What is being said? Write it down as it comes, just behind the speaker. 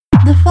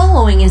The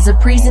following is a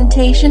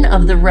presentation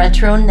of the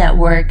Retro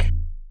Network.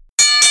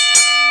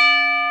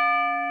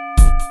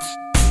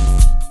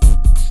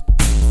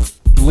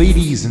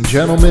 Ladies and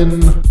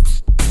gentlemen,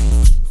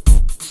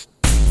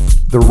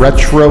 the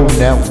Retro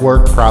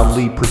Network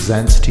proudly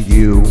presents to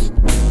you,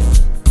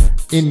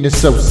 in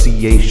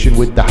association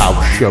with the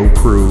House Show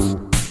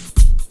crew,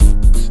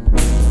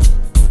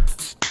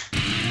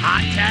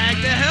 Hot Tag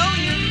the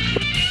Hellion!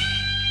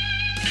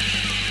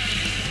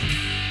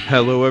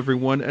 Hello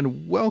everyone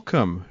and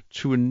welcome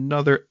to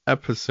another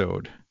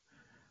episode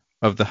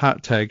of the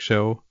Hot Tag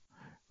Show.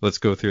 Let's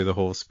go through the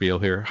whole spiel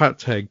here. Hot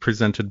Tag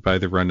presented by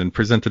the Run-In,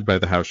 presented by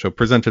the House Show,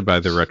 presented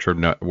by the Retro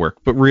Network,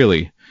 but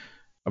really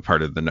a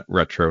part of the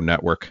Retro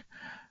Network.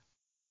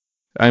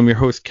 I'm your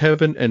host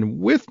Kevin, and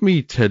with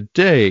me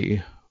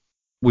today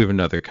we have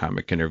another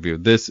comic interview.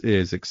 This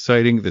is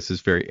exciting. This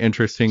is very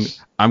interesting.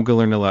 I'm going to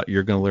learn a lot.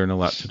 You're going to learn a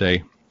lot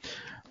today.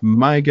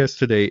 My guest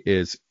today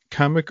is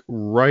comic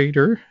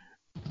writer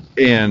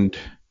and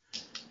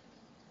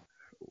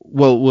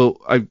we'll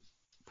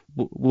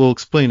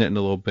explain it in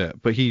a little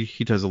bit, but he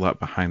does a lot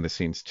behind the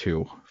scenes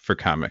too for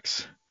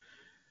comics.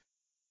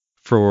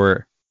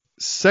 For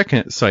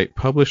Second Sight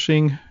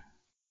Publishing,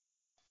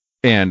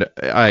 and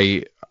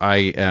I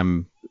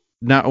am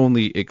not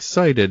only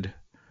excited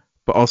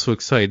but also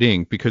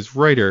exciting because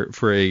writer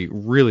for a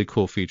really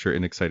cool feature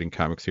in Exciting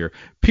Comics here,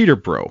 Peter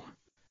Breau.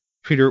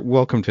 Peter,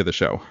 welcome to the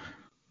show.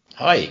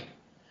 Hi.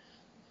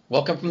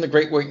 Welcome from the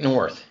Great White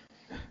North.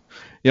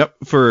 Yep,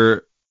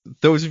 for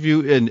those of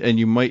you, and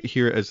you might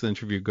hear as the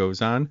interview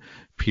goes on,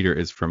 Peter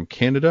is from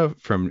Canada,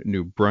 from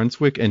New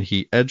Brunswick, and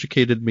he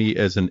educated me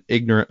as an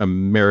ignorant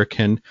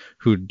American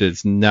who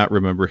does not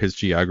remember his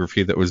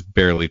geography that was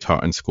barely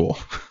taught in school.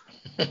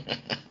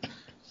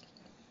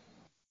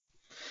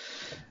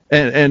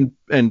 And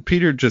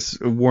Peter,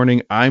 just a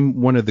warning,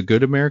 I'm one of the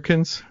good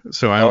Americans,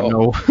 so I don't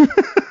know.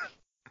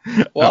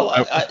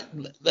 Well,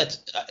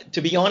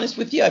 to be honest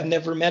with you, I've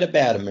never met a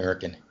bad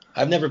American.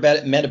 I've never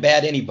met a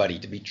bad anybody,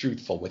 to be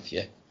truthful with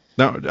you.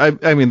 No,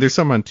 I mean, there's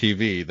some on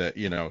TV that,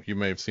 you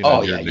may have seen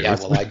on your news. Yeah.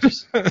 Well,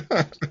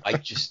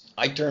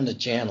 I turn the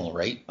channel,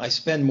 right? I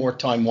spend more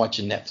time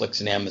watching Netflix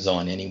and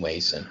Amazon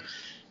anyways than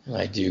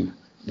I do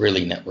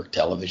really network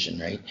television,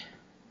 right?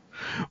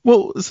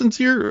 Well, since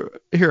you're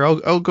here,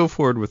 I'll go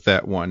forward with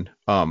that one,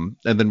 and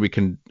then we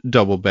can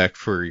double back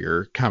for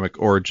your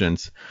comic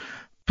origins.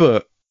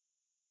 But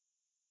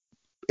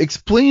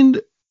explain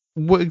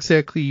what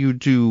exactly you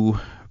do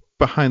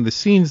behind the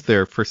scenes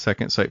there for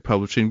Second Sight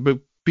Publishing, but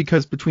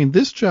because between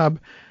this job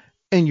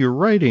and your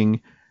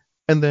writing,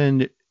 and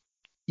then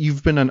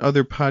you've been on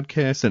other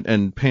podcasts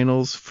and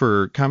panels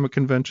for comic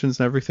conventions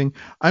and everything,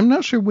 I'm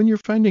not sure when you're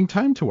finding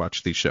time to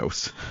watch these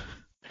shows.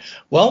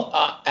 Well,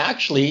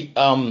 actually,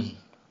 another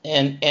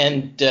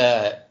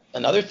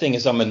thing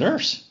is I'm a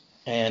nurse,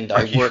 and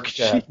I work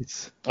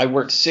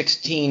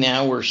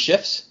 16-hour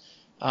shifts.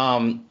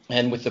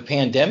 And with the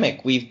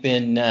pandemic, we've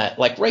been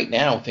like right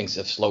now things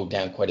have slowed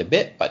down quite a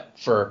bit, but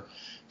for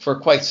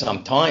quite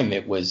some time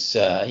it was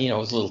it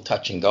was a little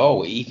touch and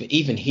go.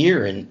 Even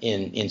here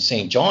in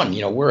St. John,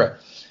 we're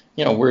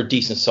a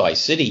decent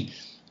sized city,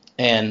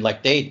 and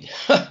like they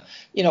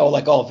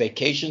like all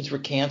vacations were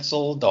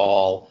canceled,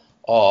 all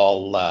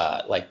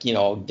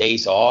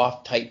days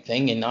off type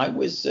thing, and I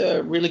was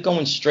really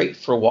going straight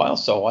for a while,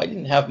 so I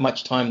didn't have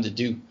much time to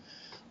do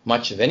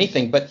much of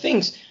anything. But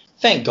thank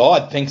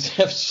God things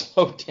have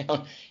slowed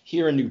down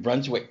here in New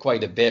Brunswick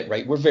quite a bit,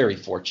 right? We're very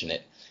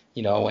fortunate,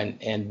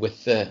 and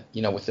with the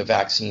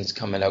vaccines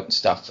coming out and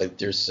stuff, like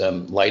there's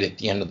some light at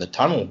the end of the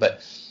tunnel.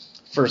 But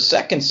for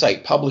Second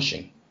Sight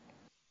Publishing,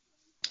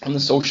 I'm the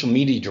social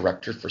media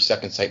director for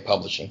Second Sight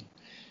Publishing,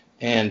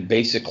 and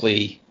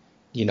basically,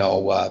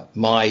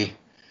 my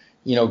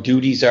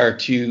duties are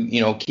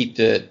to keep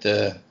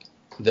the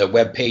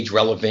web page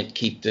relevant,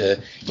 keep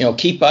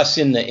us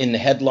in the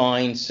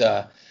headlines.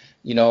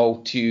 To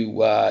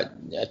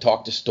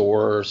talk to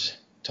stores,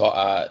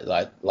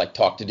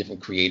 talk to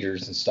different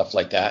creators and stuff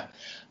like that.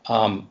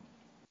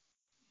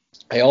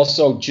 I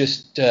also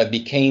just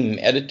became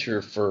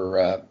editor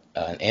for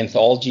an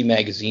anthology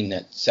magazine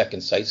that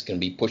Second Sight's going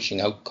to be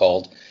pushing out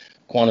called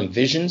Quantum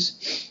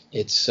Visions.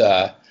 It's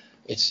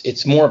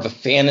more of a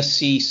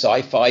fantasy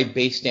sci-fi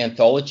based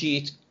anthology.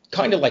 It's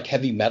kind of like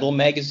heavy metal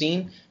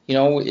magazine.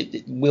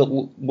 It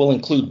will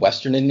include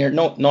Western in there.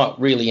 No,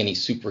 not really any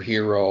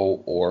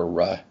superhero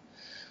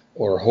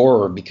or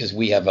horror, because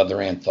we have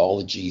other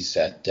anthologies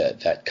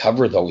that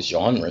cover those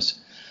genres.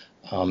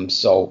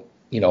 So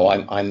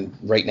I'm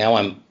right now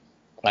I'm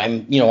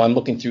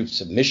looking through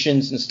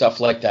submissions and stuff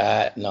like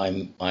that,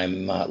 and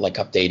I'm like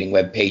updating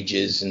web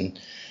pages and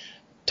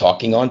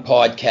talking on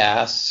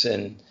podcasts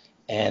and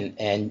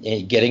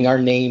getting our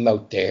name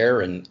out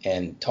there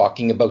and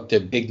talking about the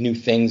big new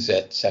things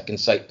that Second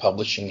Sight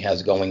Publishing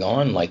has going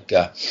on. Like,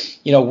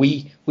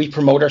 we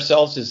promote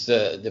ourselves as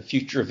the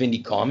future of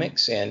indie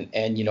comics, and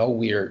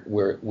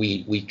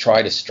we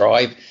try to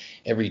strive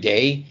every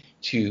day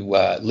to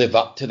live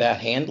up to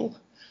that handle.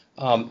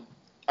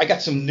 I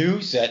got some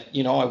news that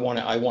I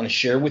want to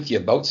share with you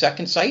about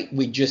Second Sight.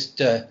 We just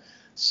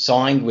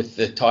signed with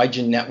the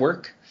Taijin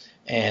Network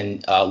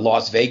and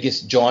Las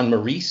Vegas John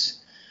Maurice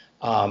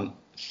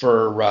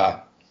for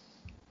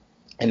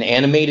an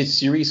animated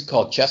series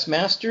called Chess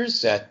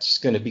Masters that's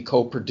going to be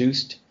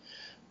co-produced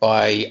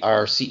by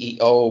our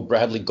CEO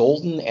Bradley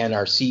Golden and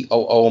our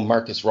COO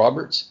Marcus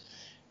Roberts.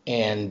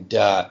 And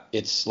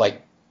it's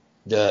like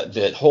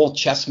the whole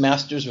Chess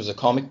Masters was a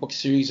comic book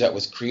series that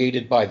was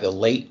created by the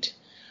late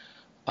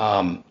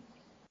I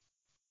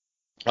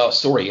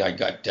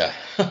got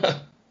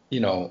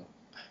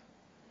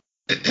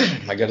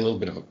I got a little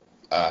bit of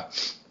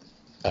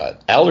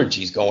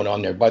allergies going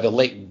on there, by the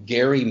late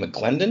Gary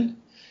McClendon,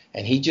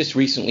 and he just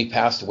recently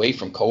passed away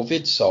from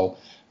COVID. So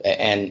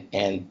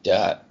and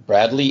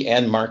Bradley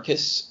and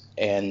Marcus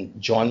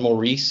and John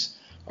Maurice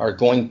are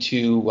going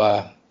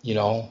to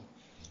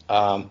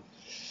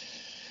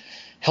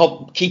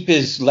help keep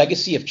his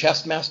legacy of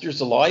Chess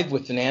Masters alive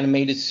with an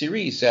animated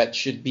series that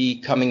should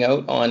be coming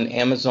out on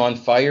Amazon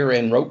Fire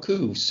and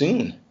Roku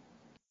soon.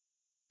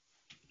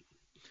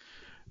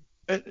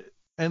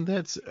 And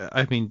that's,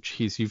 I mean,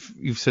 geez,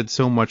 you've said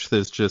so much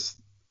that's just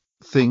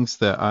things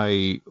that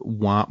I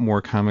want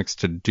more comics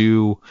to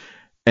do,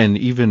 and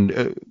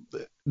even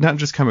not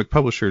just comic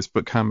publishers,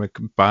 but comic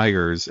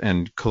buyers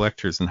and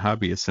collectors and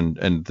hobbyists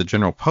and the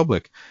general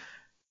public,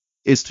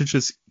 is to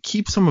just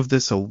keep some of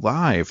this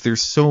alive.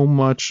 There's so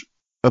much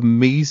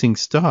amazing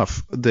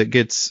stuff that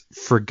gets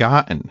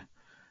forgotten.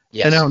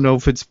 Yes. And I don't know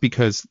if it's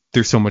because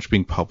there's so much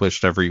being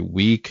published every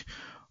week,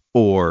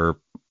 or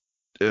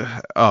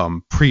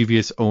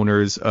previous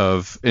owners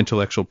of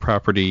intellectual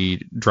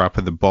property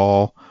dropping the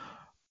ball.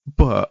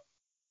 But,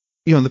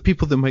 the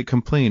people that might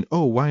complain,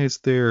 oh, why is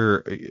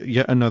there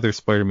yet another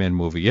Spider-Man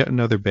movie, yet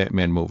another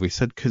Batman movie?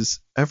 Said, because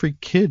every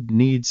kid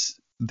needs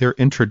their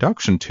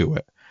introduction to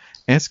it.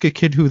 Ask a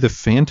kid who the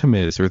Phantom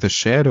is or the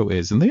Shadow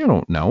is, and they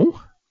don't know.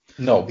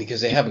 No,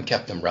 because they haven't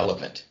kept them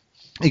relevant.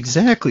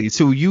 Exactly.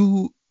 So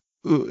you,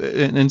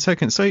 in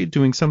Second Sight,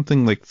 doing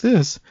something like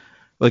this,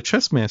 like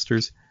Chess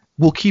Masters,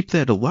 will keep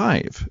that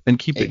alive and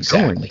keep it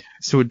going.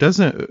 So it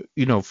doesn't,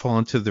 fall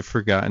into the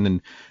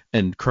forgotten,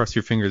 and cross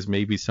your fingers,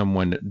 maybe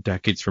someone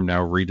decades from now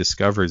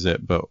rediscovers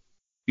it. But,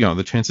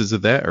 the chances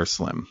of that are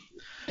slim.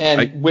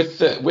 And with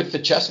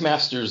the Chess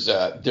Masters,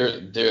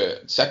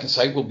 their Second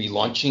Sight will be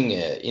launching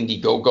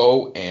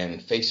Indiegogo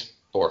and Facebook,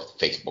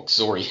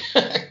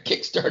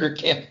 Kickstarter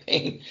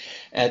campaign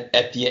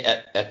at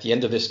the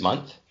end of this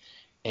month,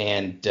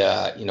 and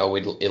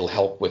it'll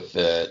help with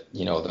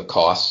the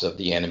costs of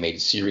the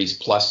animated series,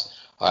 plus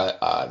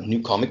a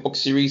new comic book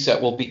series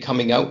that will be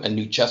coming out, a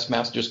new Chess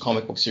Masters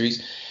comic book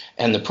series,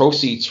 and the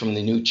proceeds from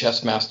the new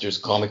Chess Masters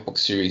comic book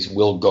series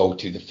will go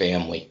to the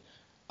family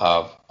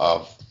of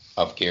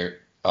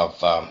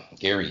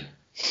Gary.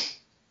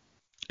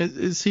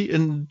 Is he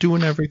and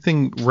doing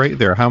everything right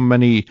there? How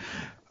many?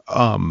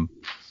 I'm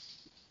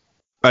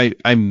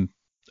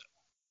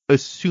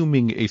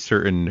assuming a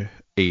certain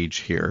age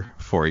here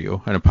for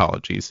you, and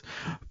apologies,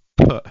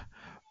 but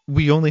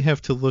we only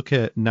have to look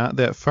at not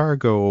that far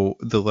ago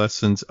the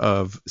lessons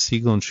of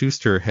Siegel and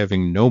Schuster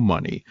having no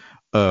money,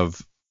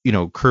 of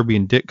Kirby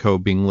and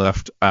Ditko being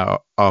left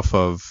out off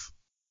of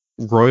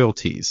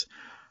royalties,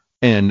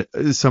 and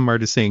some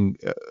artists saying,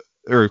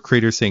 or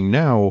creators saying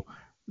now,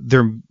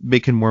 they're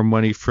making more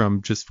money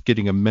from just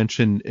getting a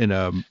mention in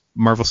a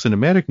Marvel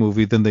Cinematic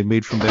movie than they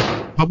made from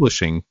that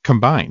publishing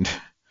combined.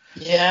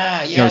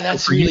 Yeah,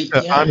 that's for really you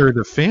to honor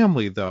the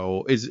family,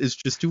 though, is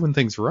just doing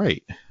things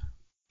right.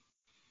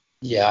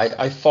 Yeah,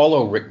 I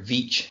follow Rick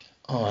Veitch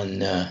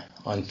on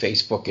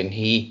Facebook, and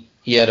he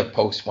had a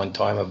post one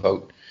time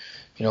about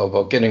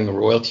getting a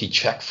royalty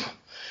check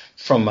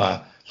from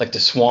like the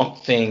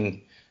Swamp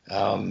Thing,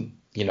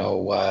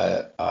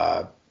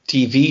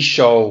 TV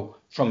show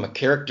from a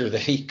character that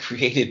he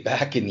created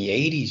back in the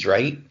 80s,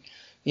 right?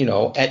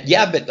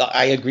 But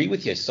I agree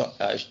with you. So,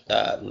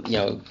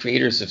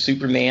 creators of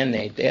Superman,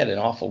 they had an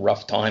awful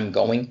rough time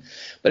going,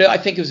 but I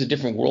think it was a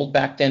different world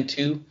back then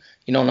too.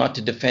 Not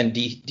to defend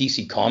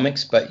DC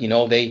Comics, but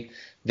they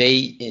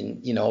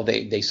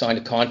signed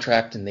a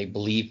contract and they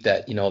believed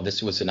that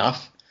this was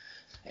enough,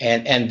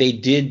 and they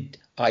did.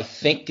 I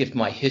think, if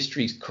my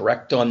history is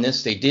correct on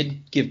this, they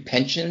did give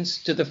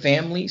pensions to the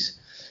families,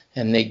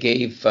 and they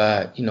gave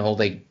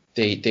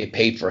they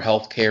paid for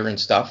health care and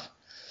stuff.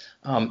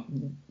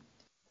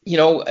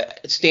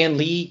 Stan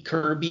Lee,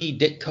 Kirby,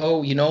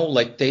 Ditko,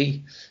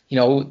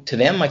 to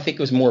them, I think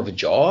it was more of a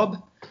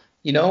job,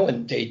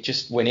 and they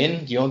just went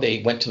in,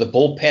 they went to the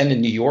bullpen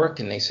in New York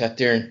and they sat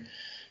there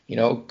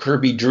and,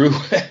 Kirby drew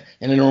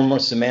an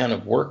enormous amount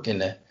of work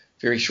in a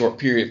very short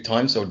period of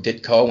time. So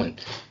Ditko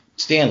and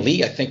Stan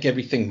Lee, I think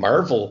everything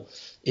Marvel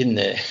in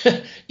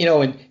the,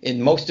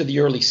 in most of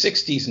the early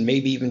 60s and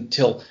maybe even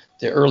till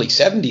the early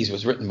 70s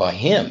was written by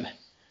him.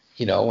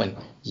 And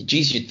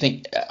geez, you'd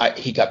think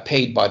he got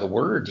paid by the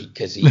word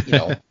because he,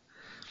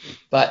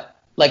 but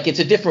it's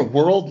a different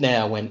world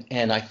now.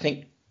 And I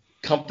think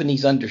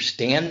companies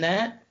understand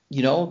that,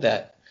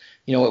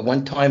 at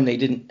one time they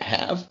didn't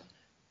have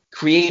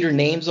creator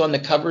names on the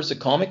covers of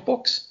comic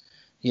books.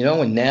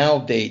 And now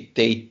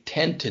they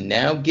tend to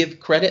now give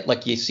credit,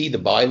 like you see the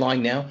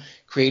byline now,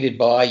 created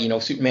by,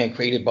 Superman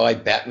created by,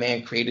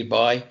 Batman created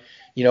by,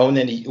 and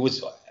then it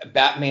was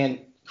Batman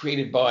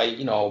created by,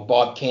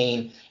 Bob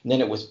Kane, and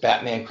then it was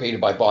Batman created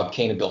by Bob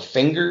Kane and Bill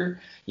Finger,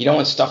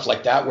 and stuff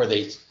like that, where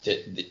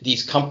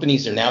these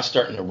companies are now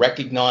starting to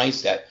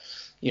recognize that,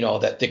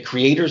 that the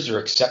creators are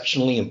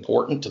exceptionally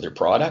important to their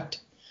product,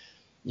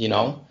 and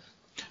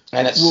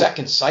at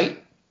Second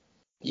Sight,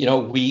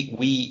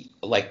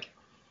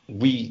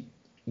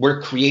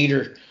 we're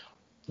creator,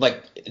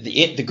 like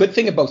the good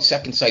thing about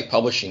Second Sight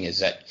Publishing is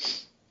that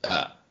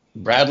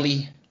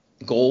Bradley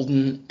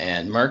Golden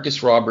and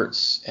Marcus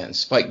Roberts and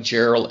Spike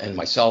Gerald and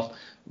myself,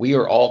 we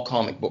are all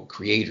comic book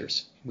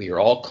creators. We are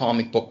all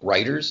comic book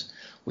writers.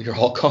 We are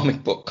all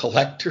comic book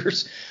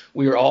collectors.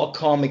 We are all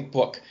comic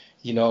book,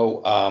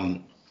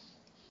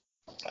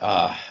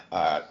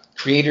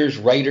 creators,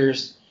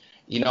 writers,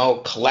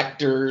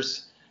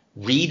 collectors,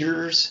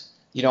 readers,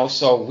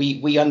 so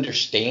we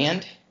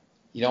understand,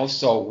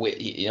 so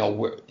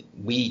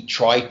we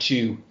try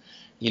to,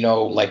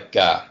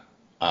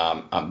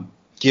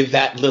 give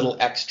that little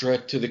extra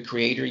to the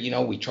creator,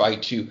 we try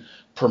to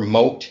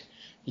promote,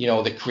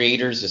 the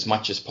creators as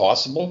much as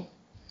possible.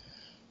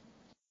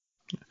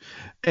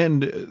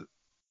 And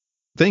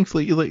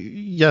thankfully,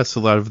 yes, a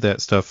lot of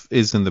that stuff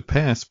is in the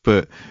past,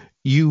 but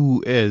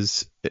you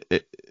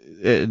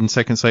in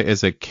Second Sight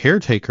as a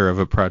caretaker of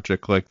a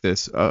project like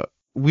this,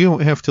 we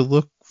only have to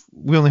look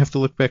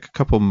back a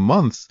couple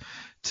months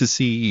to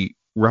see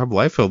Rob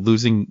Liefeld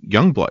losing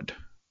Youngblood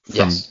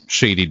from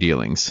shady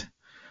dealings.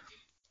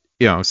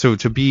 So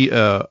to be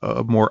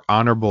a more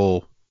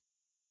honorable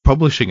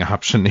publishing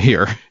option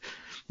here,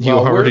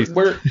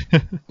 we're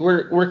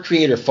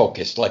creator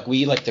focused. Like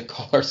we like to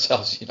call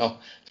ourselves,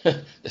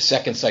 the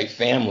Second Sight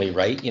family,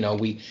 right?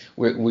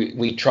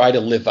 We try to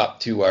live up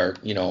to our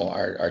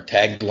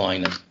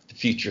tagline of the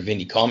future of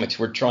indie comics.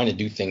 We're trying to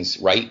do things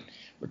right.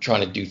 We're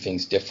trying to do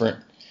things different.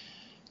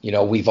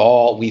 We've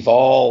all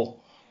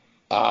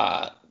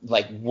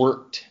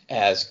worked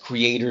as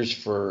creators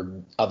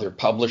for other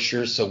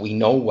publishers, so we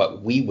know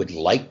what we would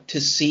like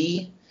to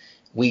see.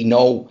 We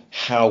know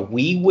how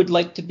we would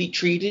like to be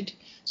treated.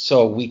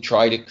 So we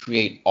try to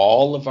create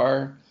all of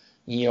our,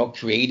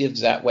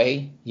 creatives that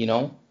way,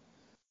 Yeah,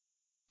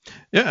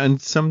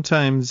 and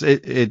sometimes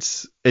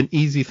it's an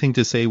easy thing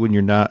to say when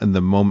you're not in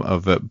the moment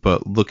of it,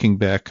 but looking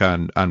back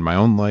on my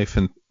own life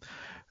and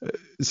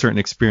certain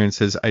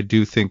experiences, I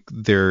do think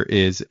there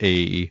is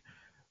a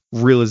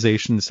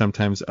realization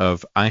sometimes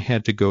of I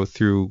had to go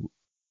through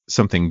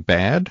something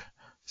bad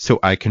so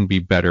I can be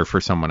better for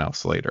someone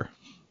else later.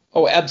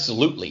 Oh,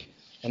 absolutely.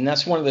 And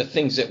that's one of the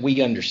things that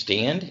we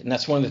understand. And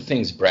that's one of the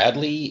things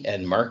Bradley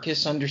and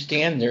Marcus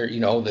understand. They're,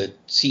 the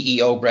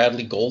CEO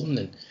Bradley Golden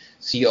and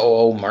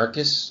COO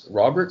Marcus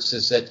Roberts,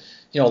 is that,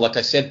 like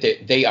I said,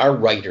 they are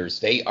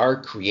writers. They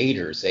are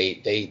creators.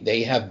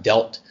 They have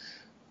dealt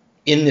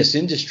in this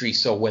industry.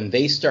 So when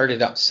they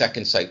started up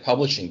Second Sight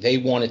Publishing, they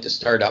wanted to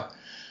start up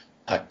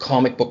a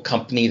comic book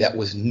company that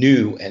was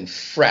new and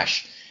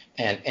fresh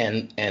and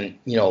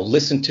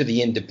listen to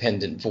the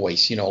independent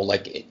voice,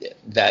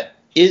 that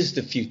is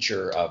the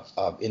future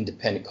of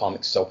independent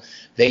comics. So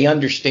they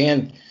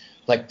understand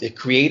the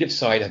creative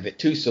side of it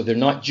too. So they're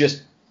not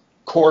just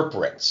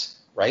corporates,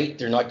 right?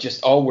 They're not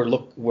just,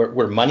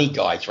 we're money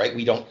guys, right?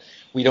 We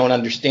don't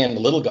understand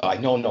the little guy.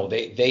 No,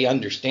 they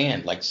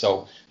understand.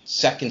 So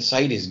Second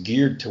Sight is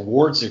geared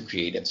towards the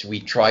creatives. We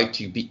try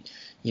to be,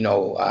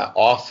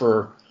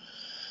 offer,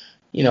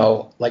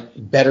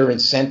 better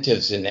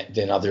incentives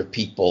than other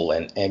people.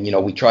 And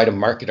we try to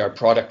market our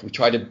product. We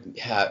try to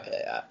have,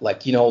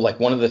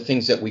 one of the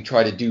things that we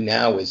try to do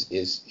now is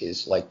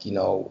it's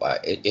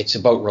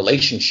about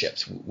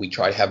relationships. We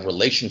try to have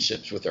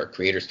relationships with our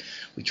creators.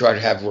 We try to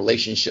have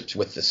relationships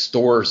with the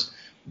stores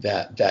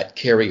that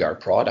carry our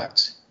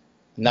products.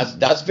 And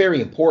that's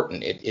very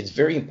important. It's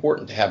very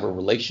important to have a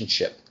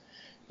relationship,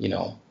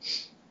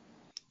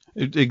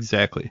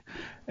 Exactly.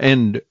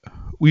 And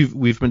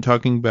we've been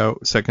talking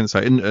about Second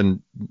Sight,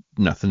 and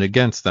nothing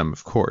against them,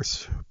 of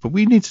course, but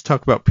we need to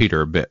talk about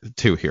Peter a bit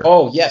too here.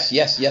 Oh, yes,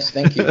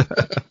 thank you.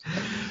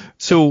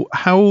 So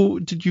how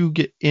did you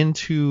get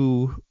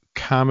into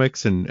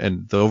comics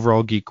and the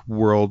overall geek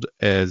world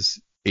as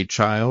a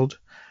child?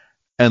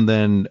 And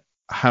then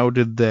how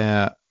did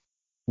that,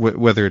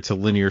 whether it's a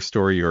linear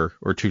story or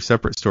two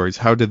separate stories,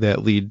 how did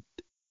that lead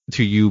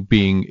to you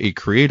being a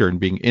creator and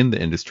being in the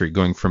industry,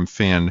 going from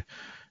fan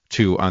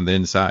to on the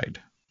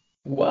inside?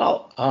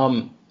 Well,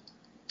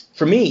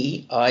 for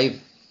me, I've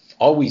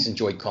always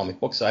enjoyed comic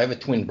books. I have a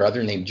twin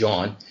brother named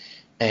John,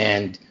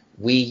 and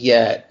we,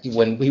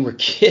 when we were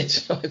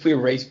kids, we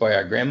were raised by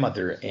our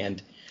grandmother,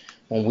 and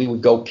when we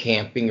would go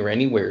camping or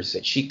anywhere,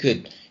 that she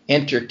could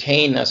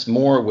entertain us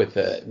more with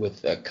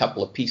a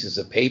couple of pieces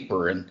of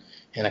paper and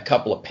a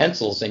couple of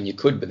pencils than you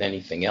could with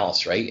anything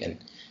else, right? And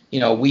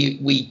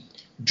we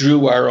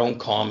drew our own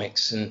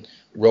comics and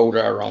wrote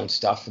our own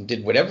stuff and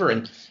did whatever.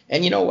 And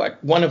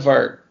what? One of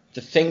the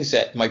things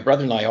that my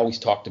brother and I always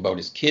talked about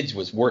as kids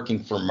was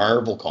working for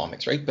Marvel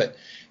Comics, right? But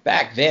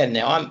back then,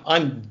 now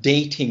I'm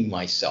dating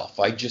myself.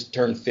 I just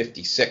turned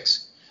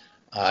 56,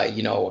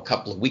 a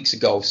couple of weeks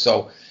ago.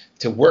 So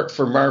to work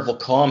for Marvel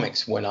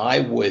Comics when I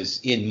was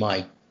in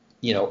my,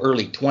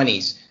 early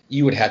 20s,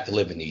 you would have to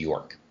live in New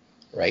York,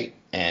 right?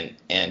 And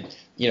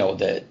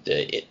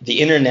the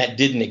internet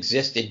didn't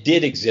exist. It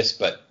did exist,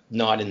 but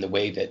not in the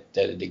way that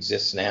it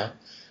exists now,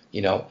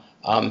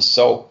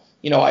 So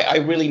I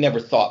really never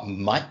thought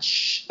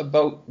much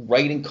about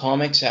writing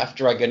comics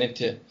after I got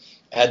into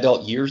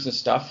adult years and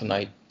stuff, and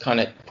I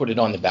kind of put it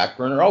on the back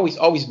burner.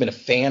 Always been a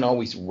fan,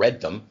 always read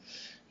them,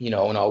 and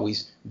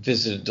always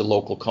visited the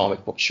local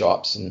comic book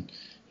shops and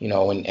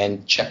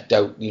and checked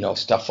out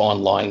stuff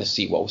online to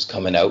see what was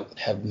coming out.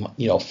 Have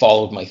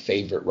followed my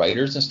favorite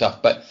writers and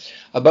stuff. But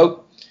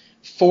about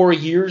 4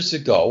 years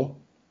ago,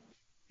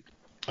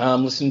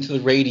 listening to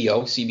the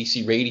radio,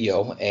 CBC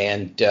radio,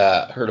 and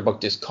heard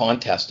about this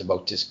contest,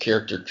 about this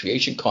character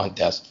creation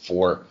contest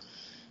for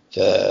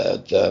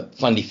the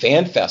Fundy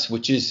Fan Fest,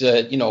 which is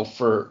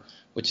for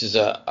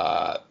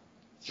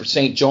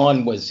St.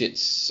 John was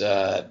its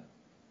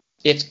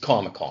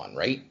Comic-Con,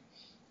 right?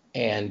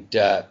 And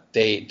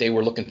they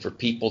were looking for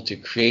people to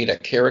create a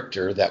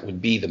character that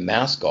would be the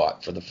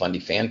mascot for the Fundy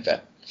Fan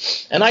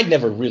Fest. And I'd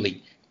never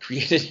really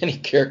created any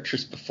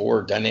characters before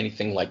or done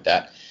anything like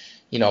that,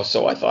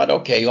 so I thought,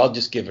 okay, I'll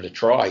just give it a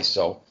try.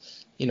 So,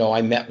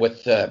 I met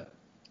with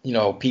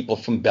people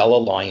from Bell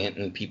Alliant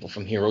and people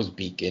from Heroes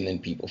Beacon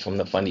and people from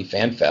the Fundy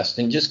Fan Fest,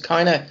 and just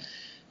kind of,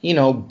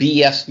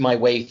 BS'd my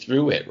way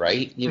through it,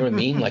 right? You know what I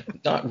mean?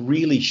 Like, not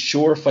really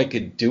sure if I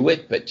could do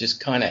it, but just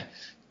kind of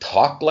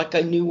talked like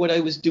I knew what I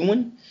was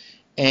doing.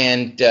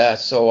 And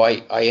so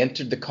I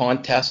entered the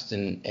contest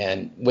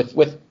and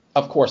with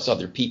of course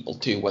other people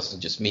too, it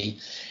wasn't just me.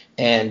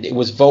 And it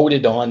was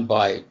voted on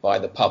by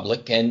the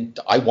public, and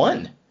I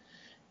won.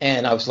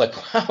 And I was like,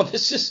 wow,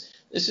 this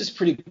is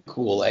pretty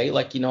cool, eh?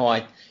 Like,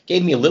 I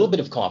gave me a little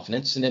bit of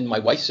confidence. And then my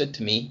wife said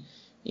to me,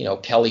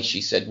 Kelly,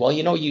 she said, well,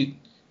 you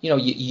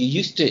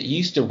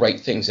used to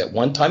write things at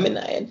one time,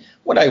 and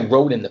what I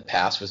wrote in the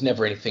past was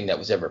never anything that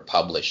was ever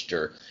published,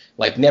 or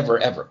like never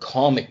ever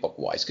comic book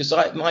wise, because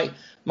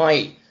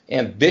my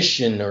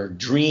ambition or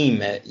dream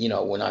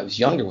when I was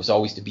younger was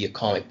always to be a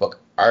comic book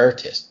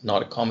artist,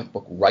 not a comic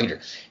book writer.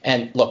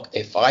 And look,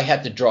 if I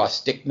had to draw a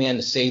stick man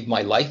to save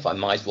my life, I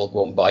might as well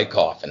go out and buy a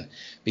coffin,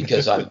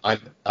 because I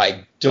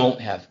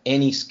don't have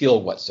any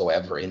skill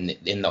whatsoever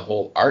in the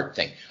whole art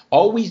thing.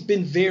 Always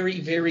been very,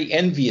 very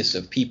envious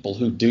of people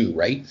who do,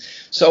 right?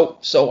 So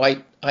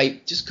I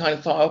just kind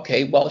of thought,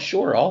 okay, well,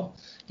 sure, I'll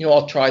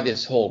try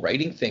this whole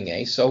writing thing,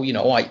 eh? So,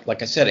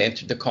 like I said, I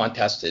entered the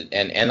contest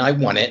and I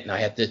won it, and I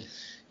had to,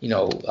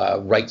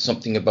 write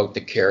something about the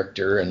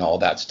character and all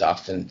that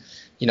stuff. And,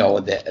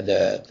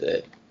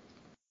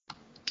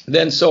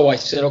 then so I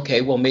said, okay,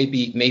 well,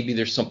 maybe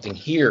there's something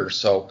here.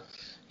 So,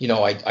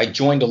 I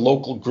joined a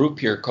local group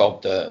here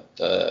called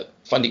the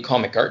Fundy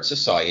Comic Art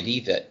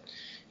Society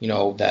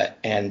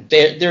and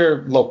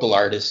they're local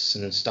artists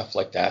and stuff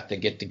like that. They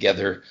get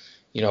together,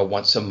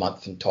 once a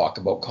month and talk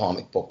about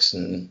comic books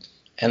and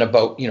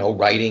about,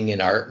 writing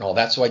and art and all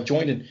that. So I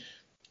joined and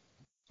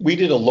we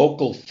did a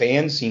local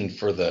fanzine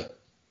for the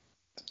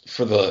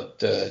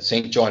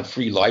St. John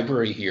Free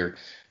Library here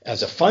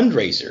as a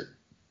fundraiser.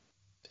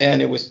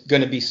 And it was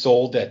going to be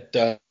sold at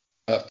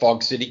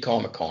Fog City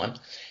Comic-Con.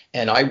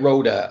 And I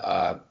wrote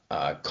a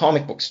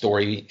comic book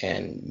story,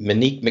 and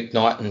Monique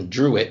McNaughton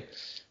drew it,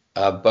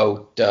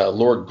 about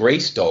Lord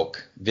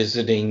Greystoke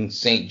visiting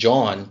St.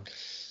 John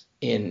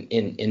in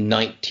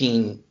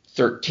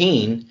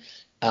 1913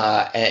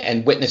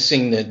 and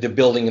witnessing the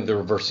building of the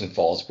Reversing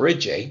Falls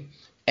Bridge.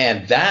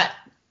 And that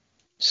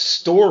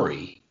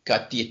story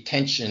got the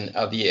attention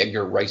of the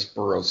Edgar Rice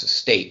Burroughs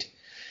estate,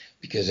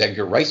 because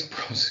Edgar Rice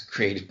Burroughs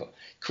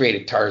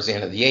created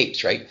Tarzan of the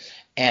Apes, right?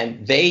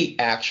 And they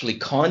actually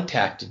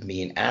contacted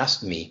me and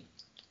asked me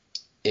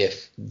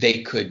if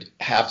they could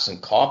have some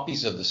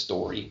copies of the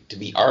story to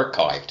be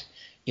archived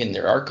in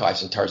their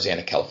archives in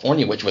Tarzana,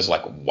 California, which was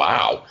like,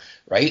 wow,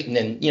 right? And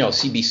then,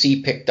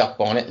 CBC picked up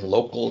on it and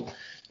local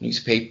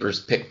newspapers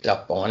picked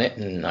up on it,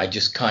 and I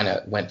just kind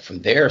of went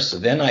from there. So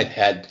then I've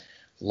had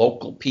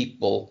local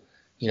people,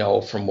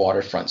 from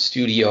Waterfront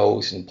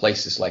Studios and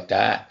places like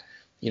that,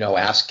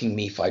 asking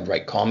me if I'd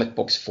write comic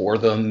books for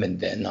them. And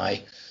then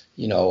I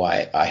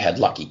had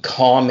Lucky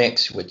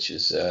Comics, which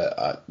is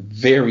a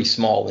very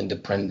small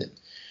independent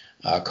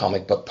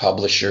comic book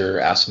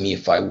publisher, asked me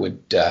if I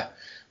would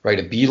write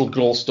a Beetle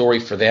Girl story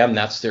for them.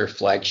 That's their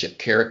flagship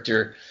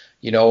character,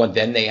 and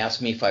then they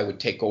asked me if I would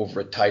take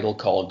over a title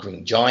called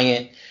Green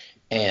Giant.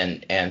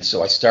 And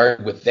so I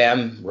started with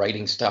them,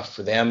 writing stuff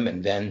for them.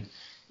 And then,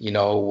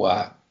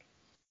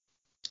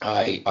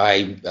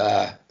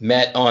 I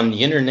met on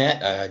the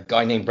internet a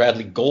guy named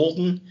Bradley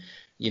Golden,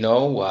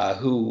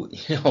 who,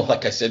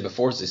 like I said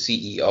before, is the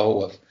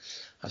CEO of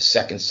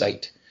Second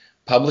Sight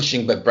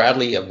Publishing. But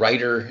Bradley, a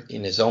writer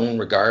in his own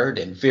regard,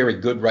 and very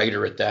good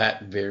writer at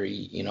that,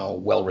 very,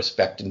 well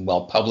respected and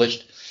well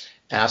published,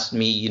 asked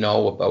me,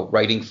 about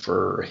writing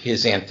for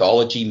his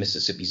anthology,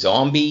 Mississippi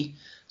Zombie.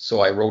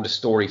 So I wrote a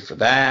story for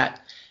that.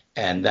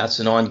 and that's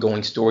an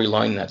ongoing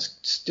storyline that's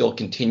still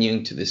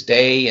continuing to this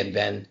day. And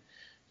then,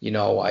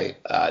 I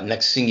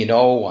next thing you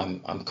know,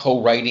 I'm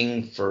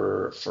co-writing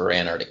for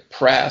Antarctic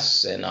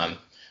Press, and I'm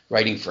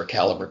writing for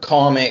Caliber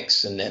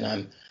Comics, and then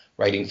I'm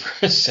writing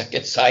for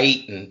Second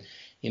Sight, and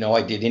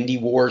I did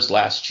Indie Wars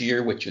last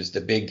year, which was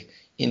the big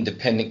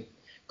independent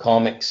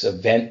comics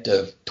event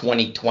of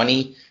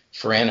 2020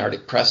 for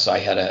Antarctic Press. I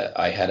had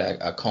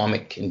a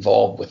comic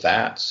involved with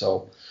that,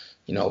 so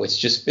it's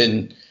just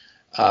been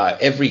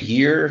every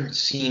year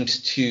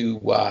seems to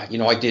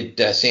I did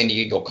San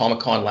Diego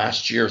Comic-Con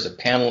last year as a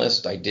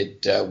panelist. I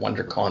did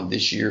WonderCon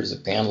this year as a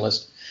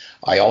panelist.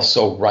 I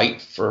also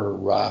write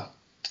for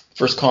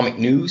First Comic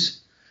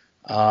News,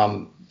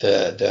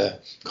 the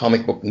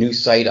comic book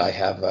news site. I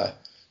have a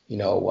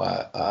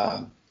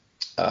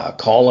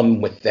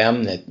column with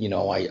them that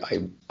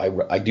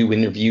I do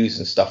interviews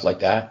and stuff like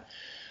that.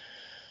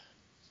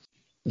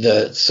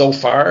 So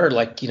far,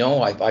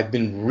 I've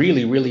been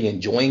really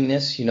enjoying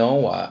this.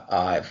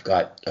 I've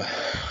got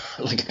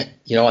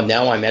and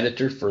now I'm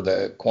editor for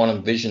the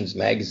Quantum Visions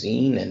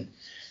magazine, and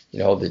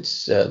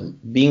that's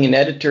being an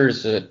editor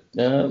is a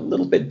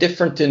little bit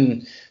different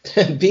than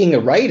being a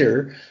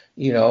writer.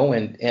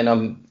 What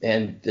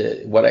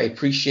I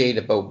appreciate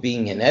about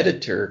being an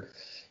editor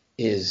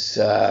is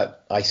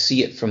I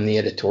see it from the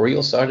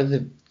editorial side of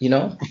the,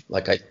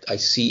 I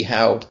see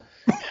how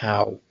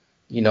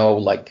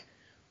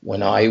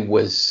when I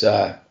was,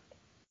 I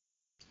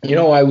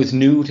was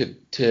new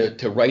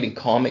to writing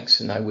comics,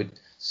 and I would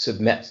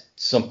submit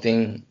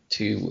something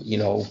to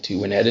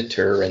an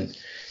editor, and,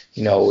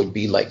 it'd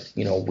be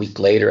a week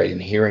later, I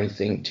didn't hear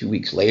anything. 2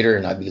 weeks later,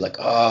 and I'd be like,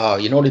 oh,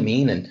 you know what I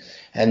mean?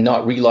 And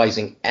not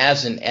realizing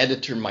as an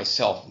editor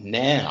myself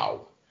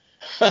now,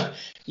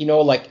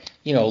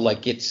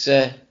 it's,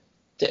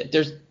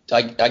 there's,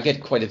 I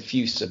get quite a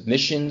few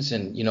submissions,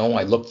 and,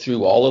 I look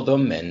through all of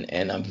them,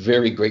 and I'm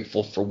very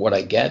grateful for what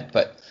I get.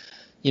 But,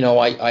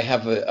 I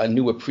have a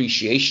new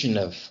appreciation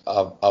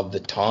of the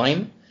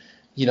time,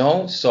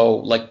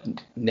 so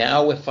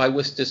now if I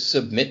was to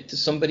submit to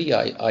somebody,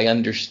 I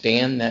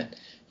understand that,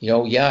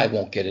 I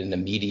won't get an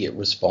immediate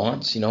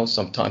response.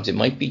 Sometimes it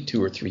might be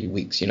 2 or 3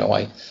 weeks.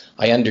 I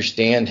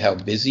understand how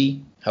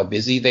busy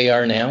they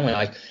are now.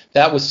 And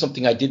that was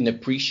something I didn't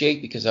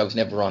appreciate because I was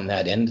never on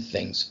that end of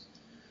things.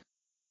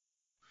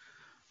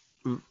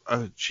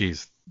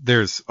 Geez,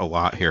 there's a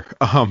lot here.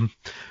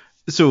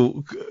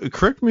 So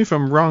correct me if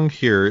I'm wrong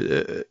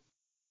here.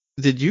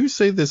 Did you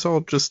say this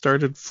all just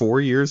started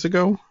 4 years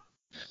ago?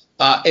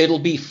 It'll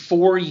be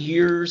 4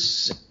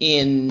 years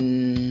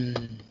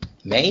in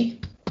May.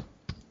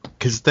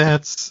 Because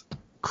that's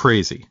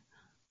crazy.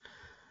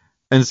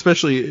 And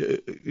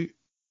especially,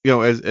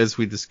 as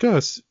we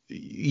discuss,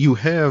 you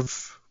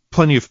have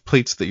plenty of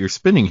plates that you're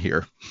spinning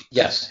here.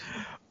 Yes.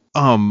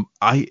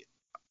 I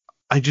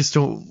just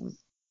don't.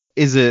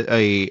 Is it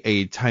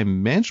a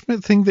time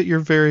management thing that you're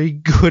very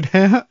good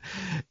at?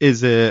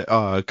 Is it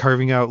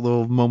carving out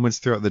little moments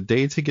throughout the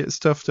day to get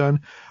stuff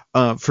done?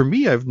 For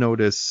me, I've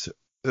noticed,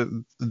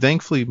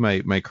 thankfully,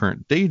 my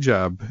current day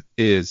job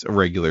is a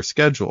regular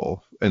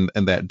schedule, and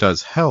that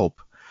does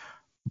help.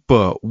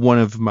 But one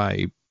of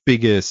my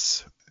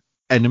biggest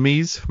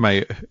enemies,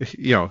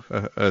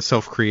 a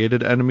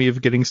self-created enemy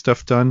of getting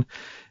stuff done,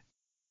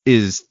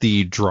 is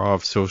the draw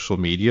of social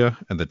media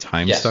and the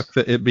time suck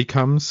that it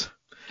becomes.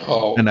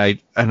 Oh. And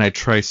I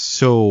try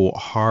so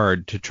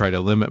hard to try to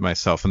limit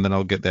myself, and then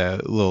I'll get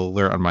that little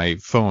alert on my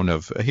phone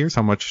of, here's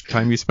how much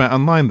time you spent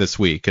online this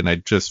week, and I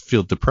just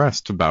feel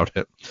depressed about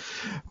it.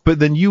 But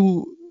then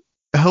you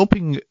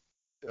helping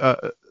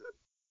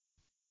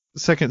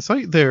Second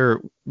Sight there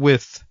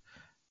with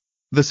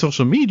the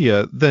social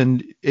media,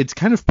 then it's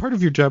kind of part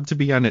of your job to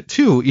be on it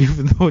too,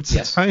 even though it's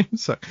a time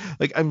suck.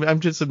 I'm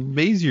just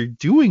amazed you're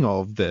doing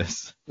all of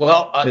this.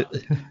 Well,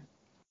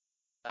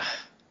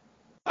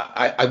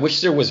 I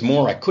wish there was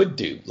more I could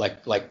do,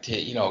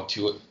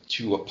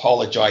 to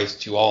apologize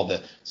to all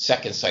the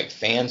Second Sight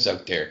fans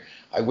out there.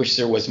 I wish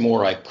there was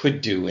more I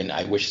could do, and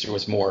I wish there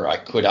was more I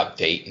could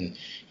update. And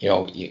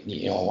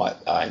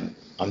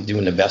I'm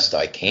doing the best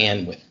I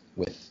can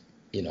with.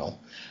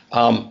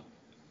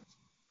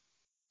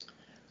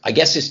 I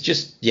guess it's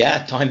just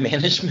time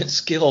management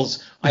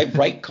skills. I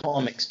write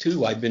comics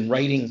too. I'm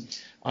writing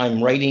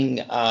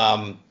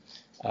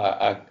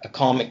a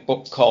comic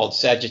book called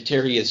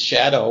Sagittarius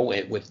Shadow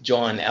with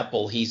John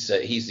Epple. He's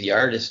the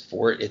artist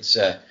for it. It's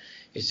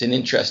an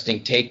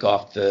interesting take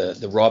off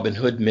the Robin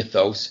Hood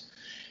mythos,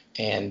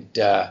 and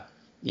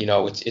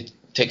it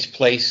takes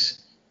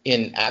place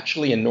in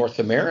North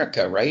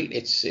America, right?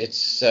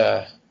 It's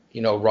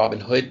Robin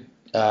Hood.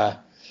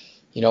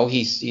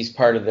 He's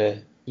part of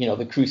the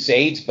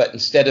Crusades, but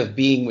instead of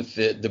being with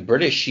the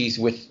British, he's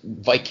with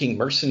Viking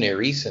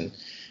mercenaries, and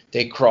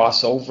they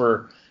cross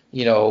over.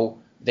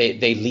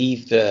 They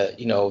leave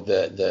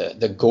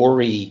the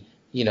gory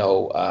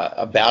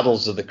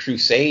battles of the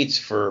Crusades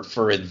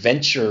for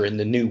adventure in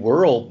the New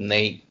World, and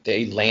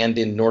they land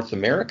in North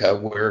America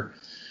where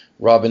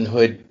Robin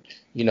Hood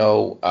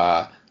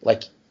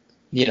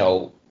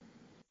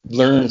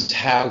learns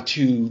how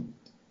to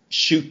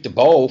shoot the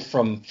bow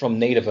from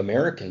Native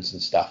Americans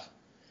and stuff.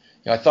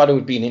 I thought it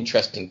would be an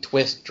interesting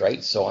twist,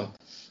 right? So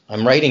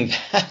I'm writing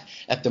that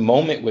at the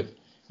moment with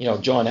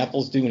John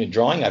Epples doing a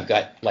drawing. I've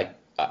got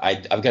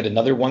I've got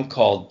another one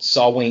called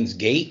Sawwane's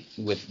Gate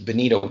with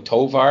Benito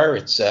Tovar.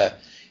 It's a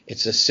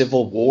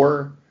Civil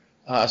War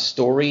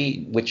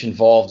story which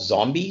involves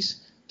zombies.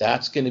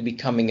 That's going to be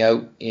coming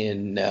out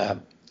in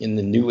the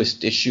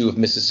newest issue of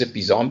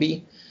Mississippi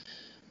Zombie.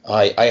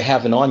 I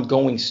have an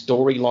ongoing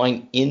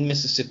storyline in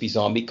Mississippi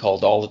Zombie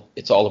called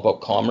It's All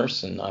About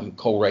Commerce, and I'm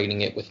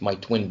co-writing it with my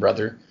twin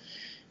brother.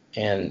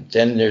 And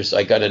then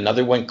I got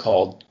another one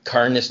called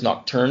Carnus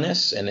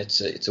Nocturnus, and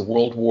it's a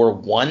World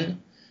War I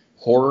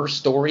horror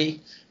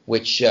story,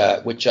 which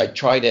I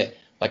try to,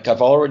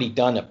 I've already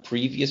done a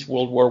previous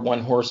World War I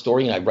horror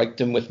story, and I write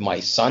them with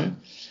my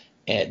son,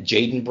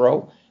 Jaden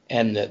Breau.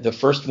 And the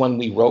first one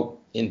we wrote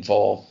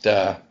involved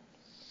a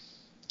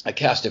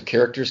cast of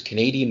characters,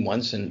 Canadian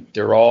ones, and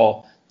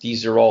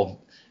these are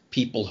all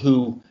people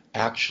who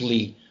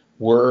actually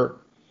were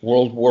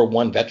World War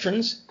I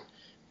veterans,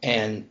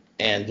 and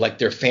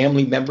their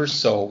family members.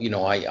 So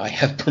I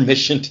have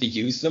permission to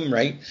use them,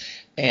 right?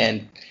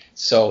 And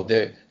so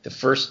the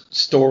first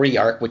story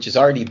arc, which has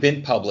already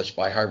been published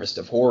by Harvest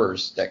of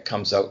Horrors, that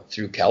comes out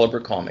through Caliber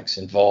Comics,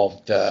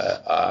 involved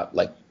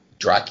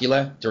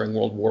Dracula during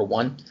World War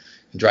I.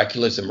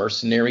 Dracula's a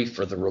mercenary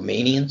for the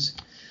Romanians.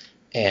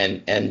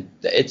 And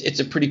it's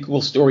a pretty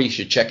cool story. You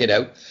should check it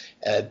out.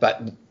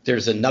 But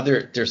there's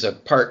a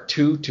part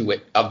 2 to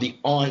it of the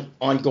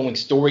ongoing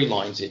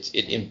storylines.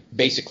 It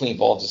basically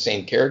involves the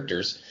same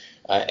characters,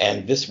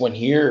 and this one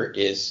here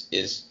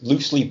is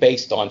loosely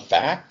based on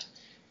fact.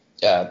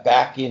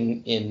 Back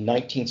in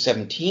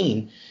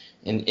 1917,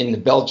 in the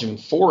Belgian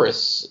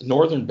forests,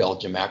 northern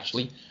Belgium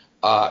actually,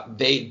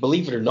 they,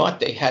 believe it or not,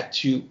 they had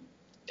to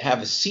have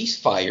a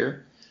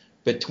ceasefire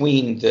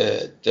between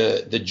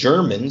the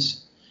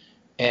Germans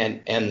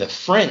and the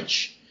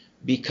French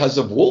because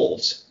of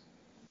wolves,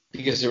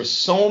 because there were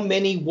so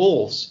many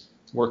wolves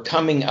were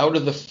coming out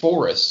of the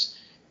forests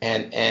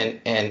and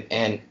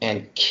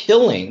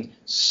killing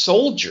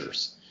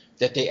soldiers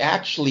that they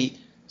actually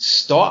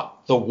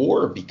stopped the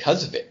war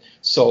because of it.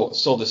 So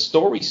the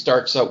story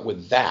starts out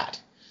with that,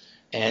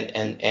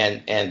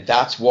 and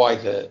that's why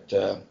they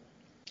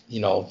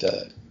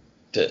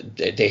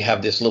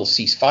have this little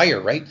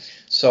ceasefire, right?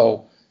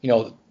 So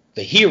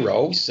the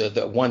heroes,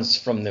 the ones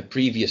from the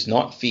previous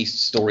Not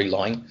Feast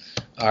storyline,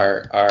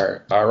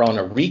 are on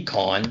a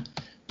recon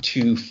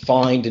to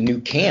find a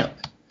new camp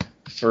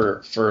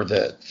for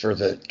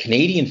the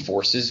Canadian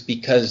forces,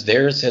 because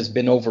theirs has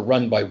been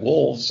overrun by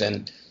wolves,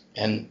 and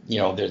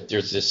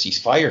there's this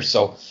ceasefire.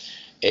 So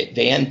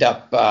they end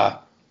up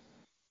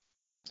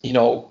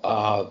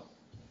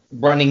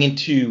running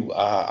into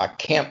a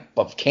camp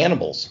of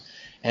cannibals,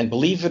 and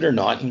believe it or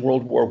not, in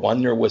World War I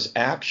there was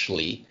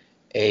actually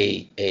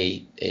a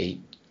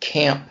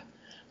camp,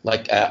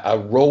 like a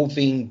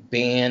roving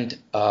band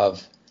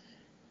of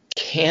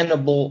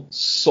cannibal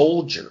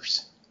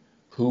soldiers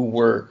who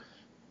were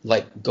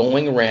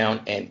going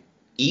around and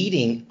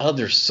eating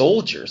other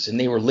soldiers, and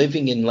they were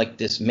living in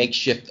this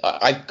makeshift.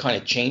 I've kind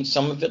of changed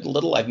some of it a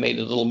little. I've made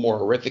it a little more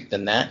horrific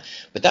than that,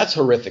 but that's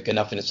horrific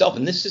enough in itself.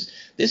 And this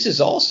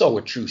is also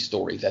a true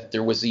story, that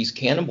there was these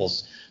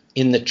cannibals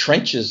in the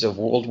trenches of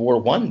World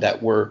War I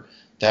that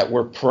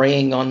were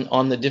preying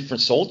on the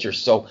different soldiers.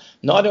 So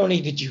not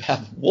only did you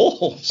have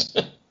wolves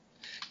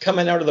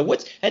coming out of the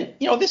woods, and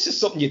this is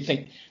something you'd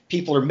think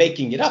people are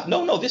making it up.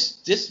 No,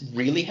 this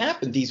really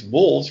happened. These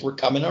wolves were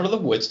coming out of the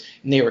woods,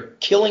 and they were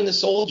killing the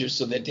soldiers,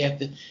 so that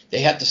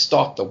they had to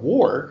stop the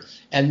war.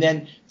 And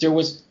then there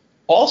was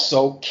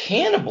also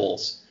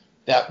cannibals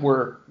that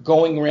were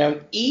going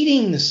around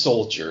eating the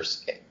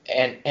soldiers,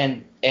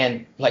 and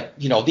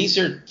these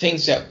are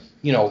things that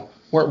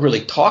weren't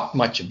really talked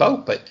much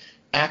about, but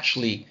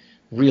actually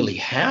really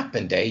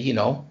happened,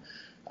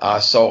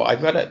 so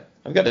I've got a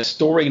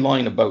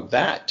storyline about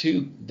that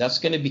too. That's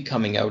going to be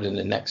coming out in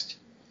the next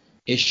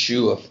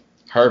issue of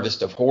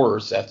Harvest of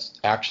Horrors. That's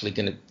actually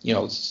going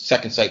to,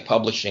 Second Sight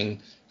Publishing,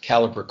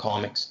 Caliber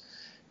Comics.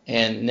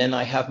 And then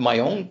I have my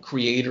own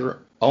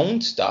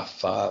creator-owned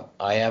stuff.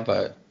 I have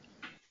a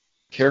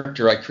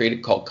character I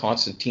created called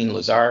Constantine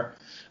Lazar.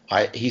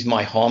 He's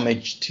my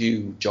homage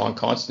to John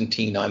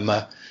Constantine. I'm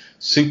a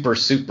super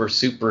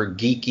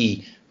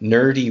geeky,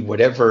 nerdy,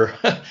 whatever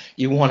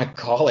you want to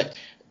call it,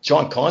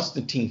 John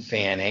Constantine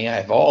fan. I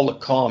have all the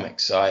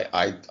comics.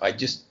 I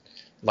just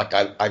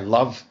I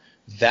love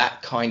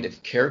that kind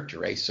of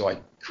character. So I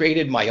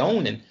created my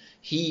own, and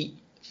he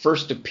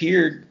first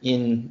appeared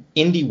in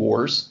Indie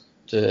Wars,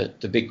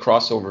 the big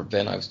crossover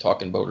event I was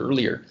talking about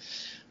earlier,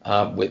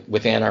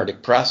 with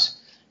Antarctic Press.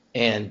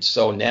 And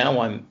so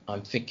now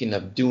I'm thinking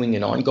of doing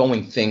an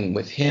ongoing thing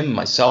with him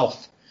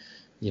myself,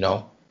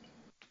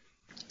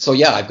 So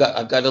yeah, I've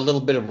got a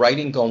little bit of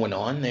writing going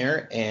on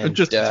there, and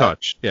just a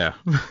touch, yeah.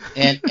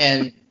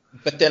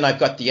 but then I've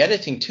got the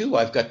editing too.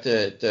 I've got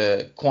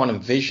the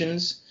Quantum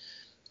Visions,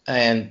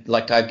 and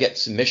I get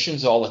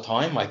submissions all the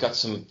time. I got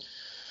some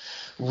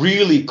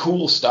really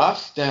cool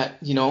stuff that,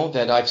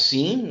 that I've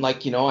seen.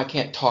 Like, I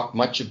can't talk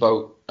much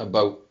about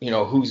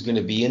who's going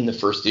to be in the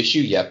first issue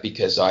yet,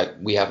 because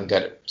we haven't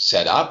got it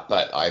set up.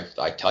 But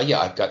I tell you,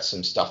 I've got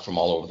some stuff from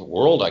all over the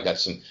world. I got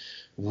some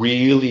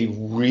really,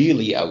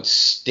 really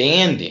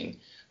outstanding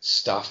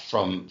stuff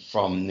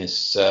from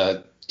this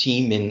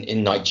team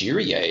in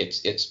Nigeria.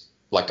 It's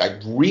like,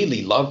 I'd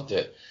really love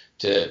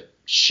to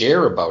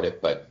share about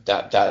it, but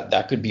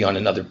that could be on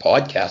another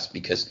podcast,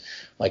 because,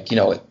 like,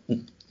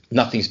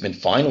 nothing's been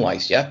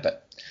finalized yet.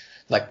 But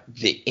like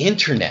the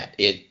internet,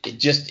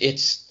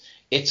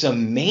 it's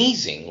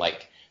amazing.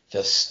 Like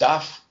the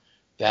stuff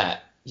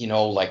that,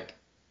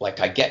 like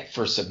I get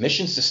for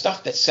submissions, the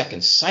stuff that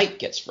Second Sight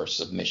gets for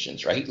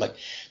submissions, right? Like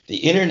the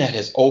internet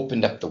has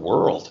opened up the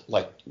world.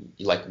 Like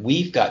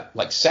we've got,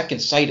 like, Second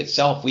Sight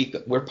itself,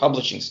 we're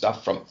publishing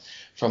stuff from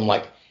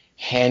like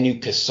Hannu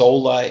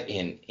Kasola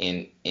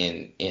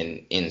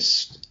in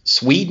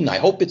Sweden. I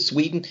hope it's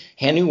Sweden.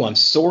 Hannu, I'm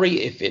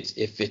sorry if it's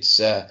if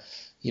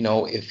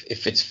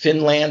it's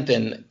Finland,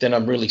 then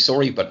I'm really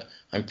sorry, but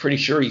I'm pretty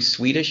sure he's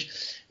Swedish.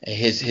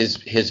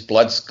 His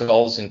Blood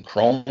Skulls in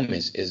Chrome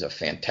is a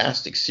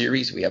fantastic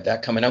series. We have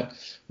that coming out.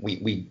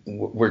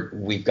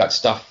 We've got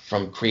stuff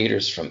from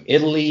creators from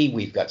Italy.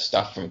 We've got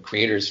stuff from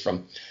creators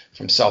from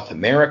South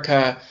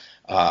America.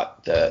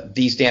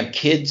 These Damn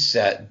Kids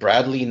that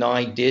Bradley and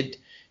I did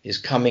is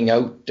coming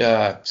out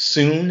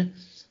soon.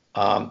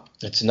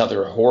 It's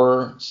another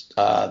horror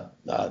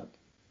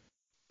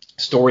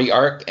story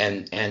arc,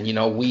 and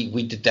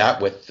we did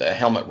that with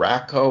Helmut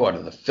Racco out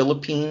of the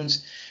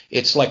Philippines.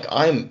 It's like,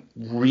 I'm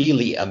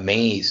really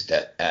amazed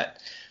at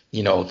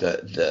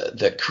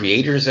the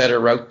creators that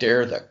are out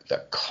there,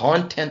 the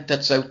content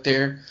that's out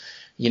there,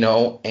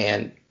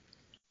 and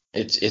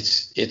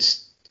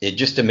it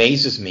just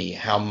amazes me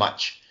how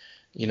much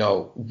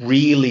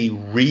really,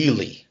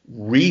 really,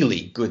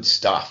 really good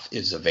stuff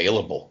is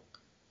available.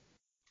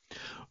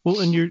 Well,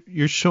 and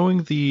you're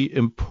showing the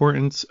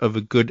importance of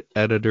a good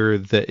editor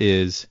that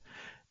is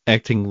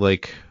acting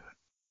like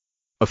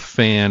a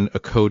fan, a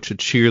coach, a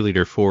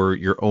cheerleader for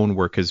your own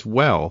work as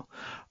well.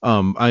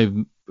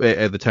 I'm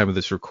at the time of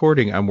this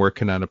recording, I'm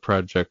working on a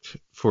project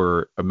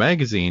for a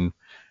magazine,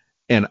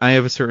 and I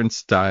have a certain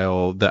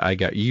style that I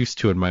got used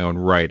to in my own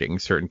writing,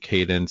 certain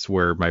cadence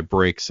where my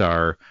breaks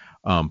are,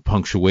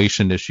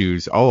 punctuation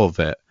issues, all of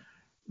it.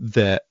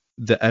 That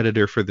the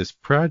editor for this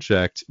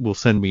project will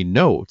send me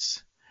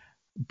notes,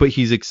 but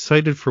he's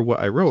excited for what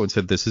I wrote and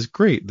said, this is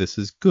great, this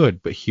is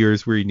good, but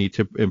here's where you need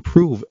to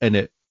improve. And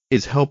it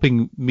is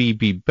helping me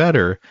be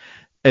better,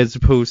 as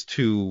opposed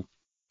to,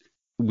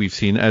 we've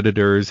seen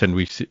editors and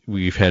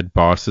we've had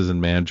bosses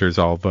and managers,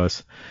 all of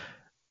us,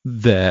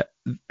 that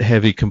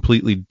have a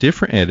completely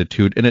different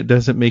attitude, and it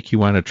doesn't make you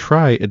want to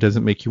try. It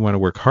doesn't make you want to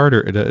work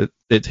harder.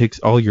 It takes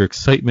all your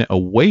excitement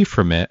away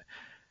from it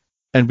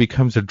and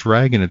becomes a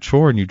drag and a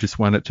chore, and you just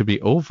want it to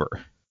be over.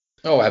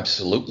 Oh,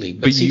 absolutely.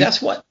 But see,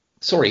 that's what...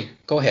 Sorry,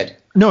 go ahead.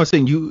 No, I was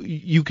saying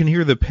you can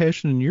hear the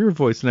passion in your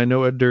voice, and I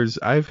know editors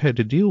I've had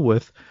to deal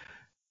with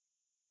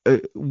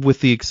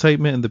the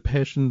excitement and the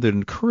passion, the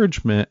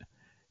encouragement.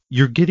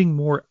 You're getting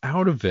more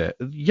out of it.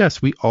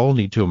 Yes, we all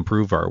need to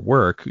improve our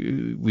work.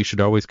 We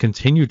should always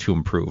continue to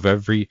improve.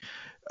 Every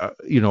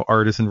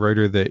artist and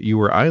writer that you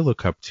or I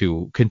look up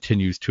to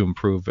continues to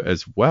improve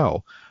as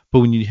well. But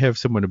when you have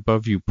someone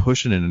above you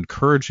pushing and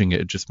encouraging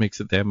it, it just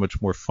makes it that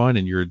much more fun,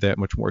 and you're that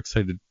much more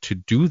excited to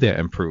do that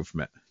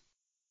improvement.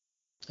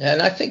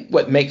 And I think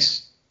what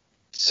makes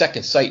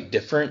Second Sight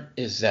different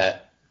is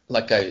that,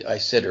 like I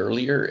said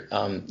earlier,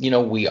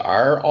 we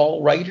are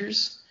all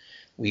writers.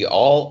 We're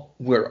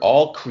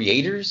all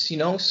creators,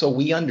 so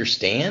we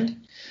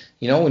understand,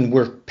 and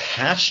we're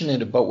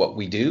passionate about what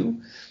we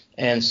do.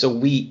 And so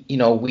we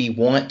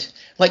want,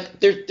 like,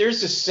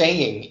 there's a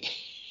saying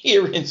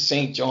here in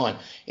St. John.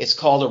 It's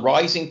called, "A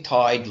rising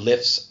tide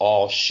lifts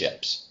all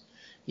ships."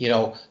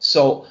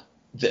 So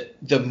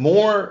the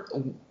more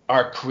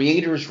our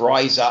creators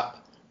rise up,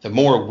 the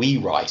more we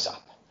rise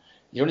up.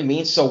 You know what I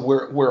mean? So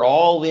we're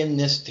all in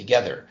this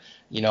together,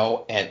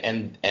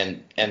 and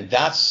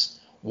that's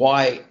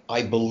why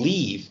I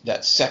believe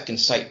that Second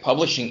Sight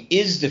Publishing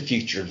is the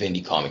future of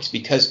indie comics,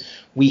 because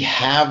we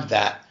have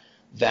that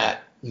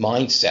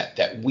mindset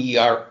that we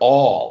are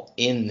all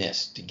in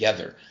this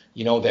together.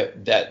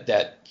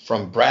 That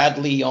from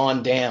Bradley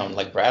on down,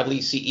 like Bradley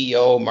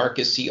CEO,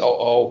 Marcus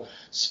COO,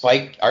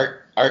 Spike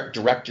art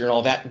director, and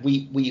all that,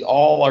 we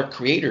all are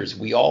creators,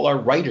 we all are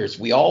writers,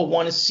 we all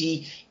want to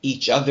see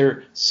each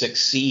other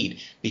succeed,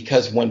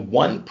 because when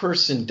one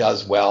person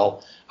does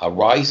well, a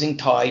rising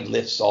tide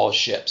lifts all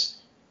ships.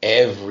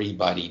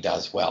 Everybody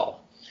does well.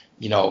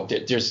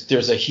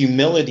 There's a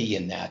humility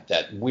in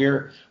that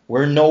we're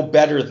no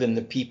better than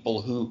the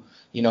people who,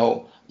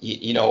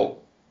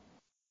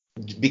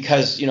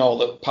 because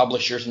the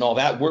publishers and all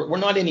that, we're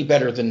not any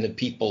better than the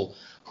people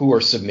who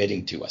are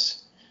submitting to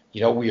us.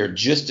 We are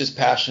just as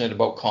passionate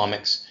about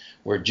comics.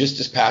 We're just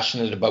as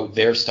passionate about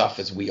their stuff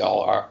as we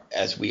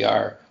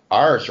are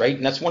ours, right?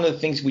 And that's one of the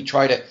things we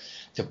try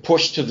to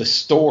push to the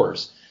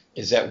stores,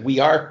 is that we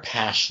are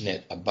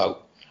passionate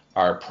about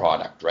our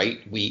product,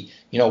 right?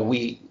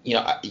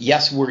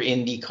 Yes, we're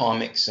indie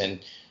comics, and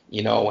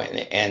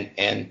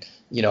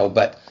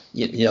but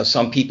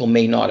some people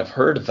may not have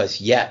heard of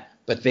us yet,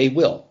 but they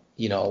will,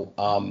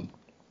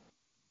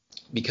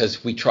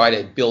 because we try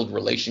to build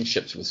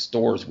relationships with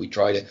stores.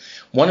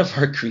 One of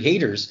our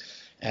creators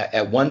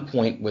at one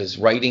point was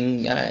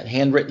writing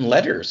handwritten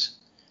letters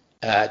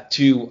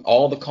to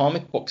all the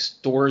comic book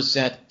stores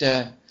that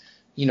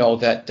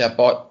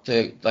bought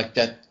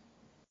that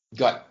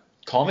got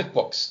comic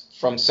books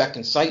from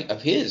Second Sight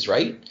of his,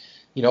 right?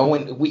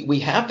 And we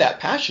have that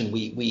passion.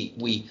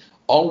 We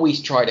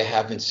always try to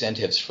have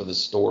incentives for the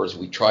stores.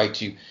 We try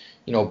to,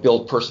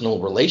 build personal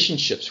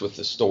relationships with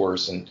the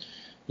stores, and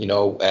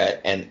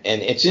and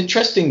it's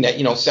interesting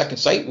that Second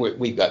Sight,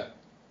 we've got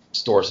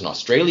stores in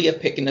Australia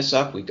picking us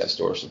up. We've got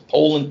stores in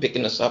Poland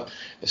picking us up.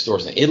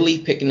 Stores in Italy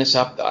picking us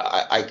up.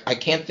 I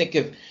can't think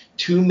of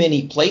too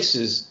many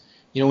places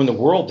in the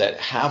world that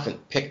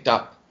haven't picked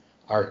up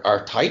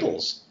our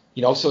titles.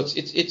 So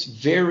it's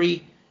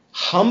very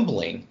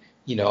humbling,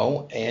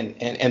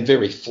 and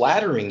very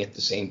flattering at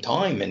the same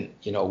time. And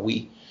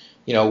we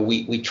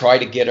try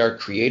to get our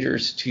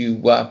creators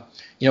to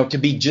to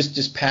be just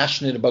as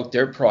passionate about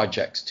their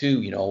projects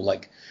too.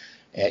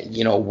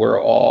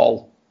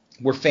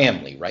 We're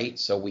family, right?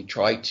 So we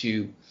try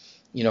to,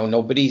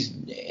 nobody's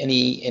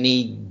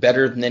any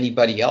better than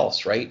anybody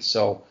else, right?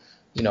 So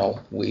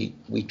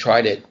we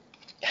try to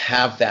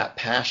have that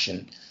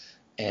passion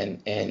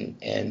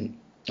and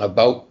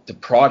about the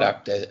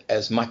product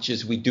as much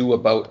as we do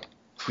about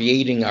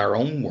creating our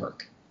own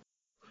work.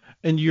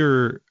 And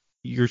you're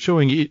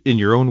showing in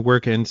your own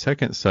work and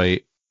Second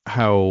Sight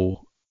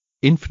how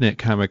infinite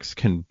comics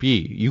can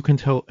be. You can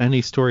tell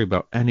any story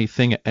about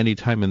anything at any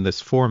time in this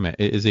format.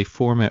 It is a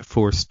format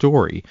for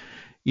story.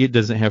 It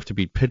doesn't have to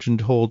be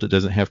pigeonholed. It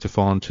doesn't have to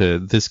fall into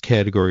this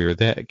category or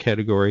that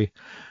category.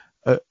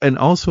 And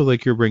also,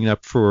 like you're bringing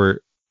up,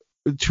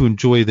 to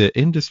enjoy the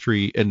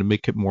industry and to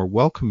make it more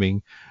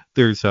welcoming,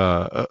 there's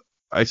I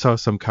saw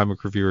some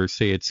comic reviewers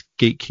say it's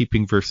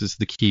gatekeeping versus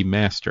the key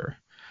master.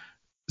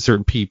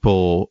 Certain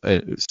people,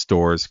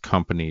 stores,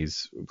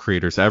 companies,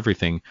 creators,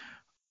 everything,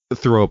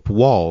 throw up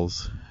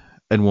walls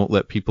and won't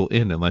let people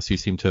in unless you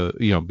seem to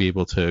be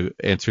able to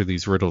answer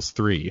these riddles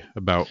 3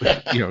 about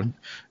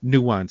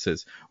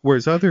nuances,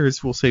 whereas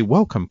others will say,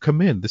 welcome,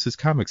 come in, this is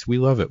comics, we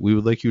love it, we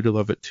would like you to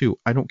love it too.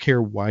 I don't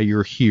care why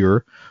you're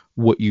here,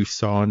 what you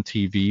saw on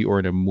TV or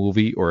in a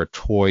movie or a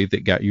toy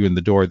that got you in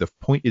the door. The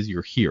point is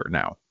you're here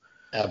now.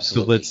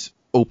 Absolutely. So let's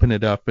open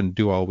it up and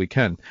do all we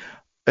can.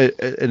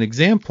 An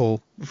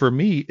example for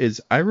me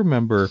is, I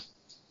remember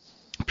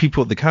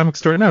people at the comic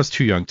store, and I was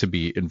too young to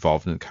be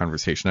involved in the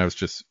conversation. I was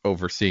just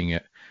overseeing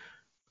it.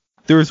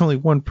 There was only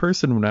one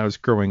person when I was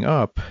growing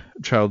up,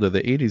 child of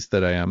the 80s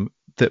that I am,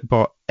 that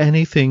bought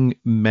anything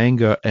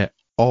manga at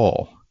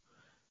all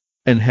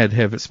and had to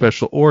have it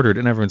special ordered.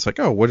 And everyone's like,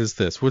 oh, what is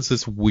this? What's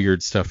this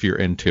weird stuff you're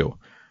into?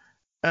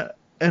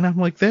 And I'm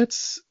like,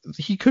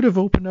 he could have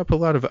opened up a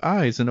lot of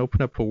eyes and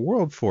opened up a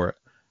world for it.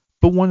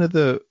 But one of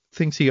the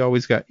things he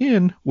always got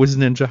in was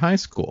Ninja High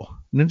School.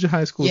 Ninja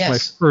High School was my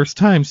first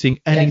time seeing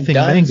anything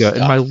manga in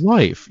my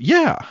life.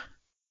 Yeah.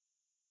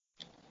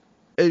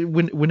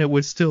 When it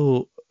was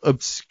still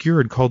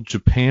obscure and called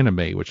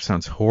Japanime, which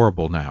sounds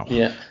horrible now.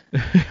 Yeah.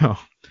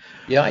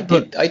 Yeah, I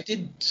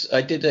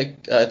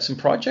did some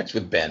projects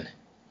with Ben.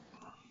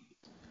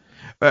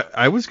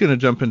 I was going to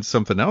jump into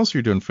something else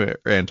you're doing for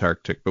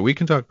Antarctic, but we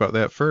can talk about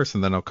that first,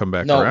 and then I'll come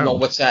back around. No,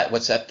 what's that?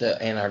 What's that,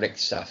 the Antarctic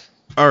stuff?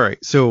 All right,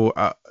 so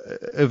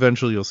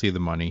eventually you'll see the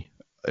money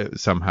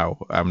somehow.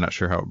 I'm not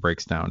sure how it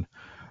breaks down.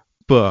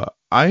 But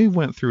I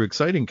went through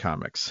Exciting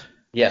Comics.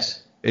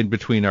 Yes. In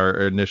between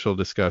our initial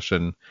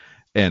discussion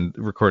and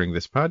recording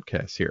this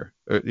podcast here,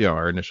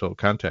 our initial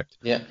contact.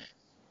 Yeah.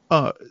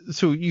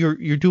 So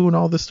you're doing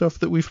all the stuff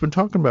that we've been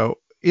talking about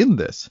in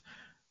this.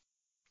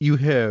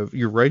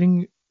 You're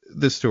writing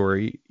the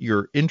story,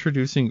 you're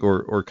introducing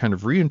or kind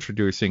of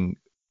reintroducing,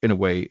 in a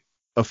way,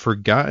 a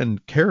forgotten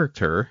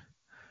character,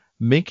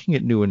 making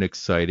it new and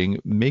exciting,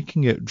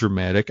 making it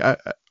dramatic.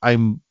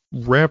 I'm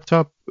wrapped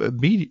up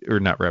or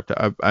not wrapped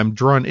up. I'm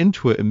drawn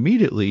into it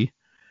immediately,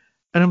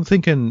 and I'm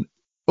thinking,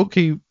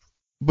 okay,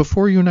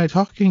 before you and I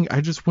talking,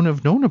 I just wouldn't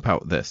have known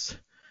about this,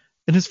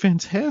 and it's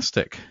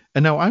fantastic.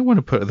 And now I want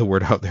to put the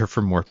word out there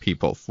for more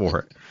people for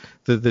it,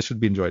 that this should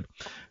be enjoyed.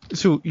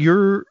 So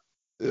you're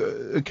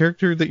a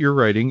character that you're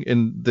writing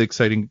in the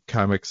Exciting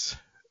Comics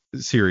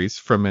series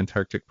from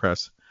Antarctic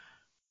Press,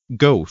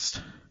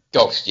 Ghost.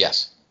 Ghost,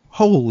 yes.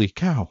 Holy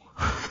cow.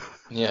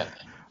 Yeah.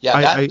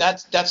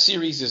 That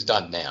series is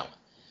done now.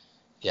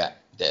 Yeah.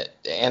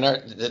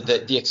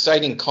 The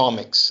Exciting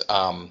Comics,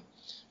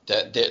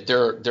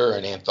 they're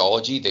an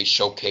anthology. They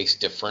showcase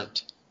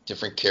different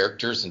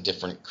characters and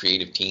different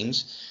creative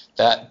teams.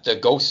 That the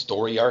Ghost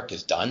story arc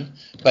is done,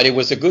 but it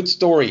was a good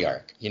story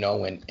arc,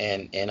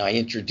 and I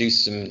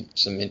introduced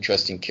some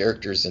interesting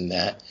characters in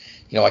that.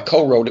 I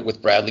co-wrote it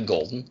with Bradley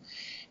Golden,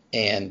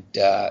 and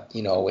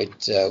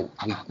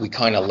we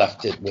kind of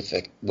left it with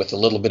a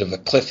little bit of a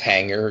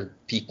cliffhanger,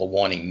 people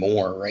wanting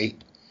more,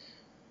 right?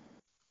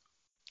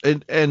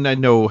 And I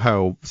know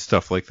how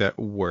stuff like that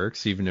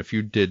works. Even if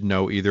you did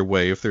know either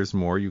way, if there's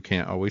more, you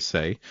can't always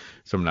say.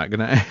 So I'm not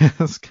gonna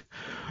ask.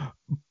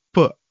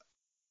 But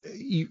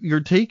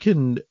you're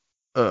taking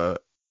a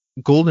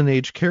golden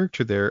age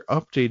character there,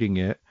 updating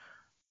it.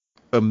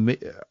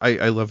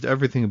 I loved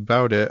everything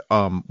about it.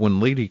 When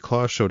Lady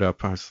Claw showed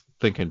up, I was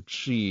thinking,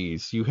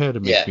 "Geez, you had to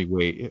make Yeah. me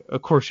wait."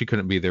 Of course, she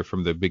couldn't be there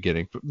from the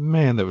beginning, but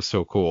man, that was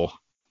so cool.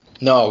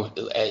 No,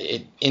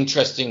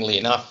 interestingly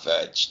enough,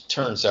 it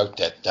turns out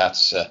that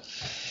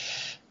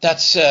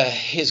that's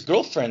his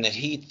girlfriend that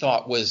he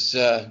thought was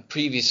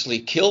previously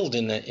killed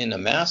in a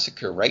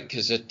massacre, right?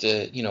 Because at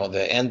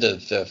the end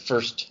of the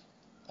first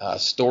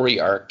story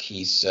arc,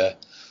 he's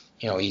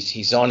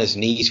on his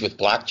knees with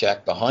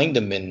Blackjack behind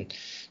him, and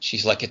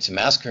she's like, "It's a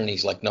massacre," and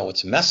he's like, "No,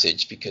 it's a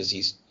message," because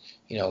he's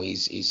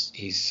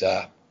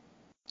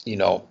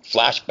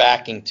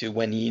flashbacking to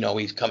when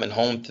he's coming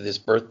home to this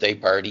birthday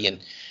party, and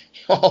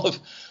all of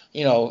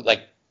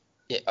like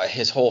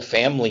his whole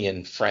family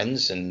and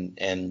friends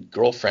and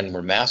girlfriend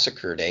were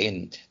massacred,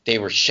 and they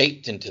were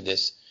shaped into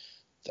this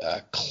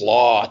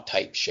claw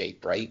type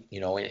shape, right?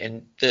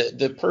 And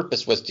the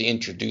purpose was to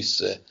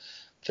introduce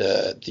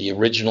the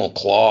original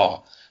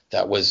claw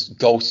that was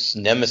Ghost's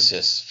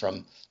nemesis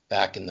from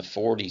back in the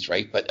 40s,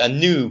 right? But a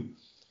new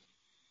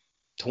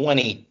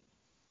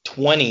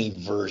 2020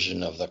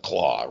 version of the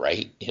claw,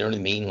 right? You know what I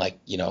mean? Like,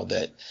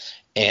 that.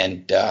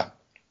 And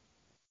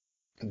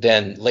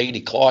then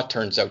Lady Claw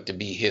turns out to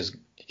be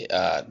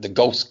the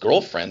Ghost's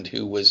girlfriend,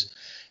 who was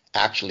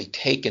actually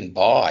taken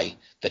by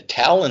the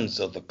talons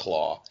of the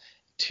claw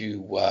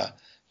to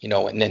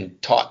and then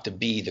taught to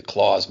be the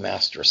Claw's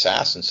master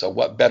assassin. So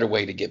what better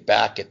way to get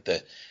back at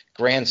the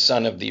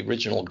grandson of the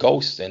original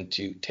Ghost than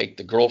to take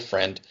the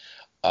girlfriend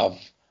of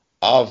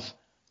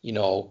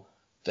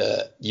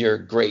your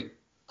great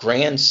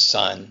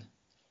grandson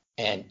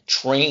and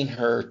train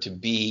her to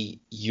be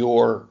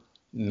your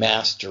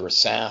master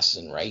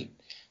assassin, right?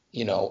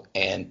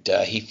 And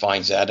he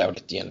finds that out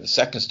at the end of the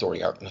second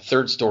story arc. And the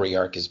third story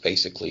arc is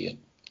basically a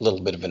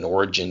little bit of an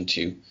origin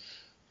to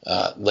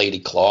Lady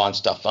Claw and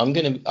stuff.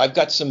 I've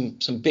got some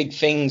big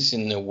things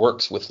in the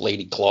works with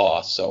Lady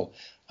Claw, so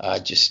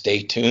just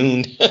stay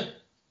tuned.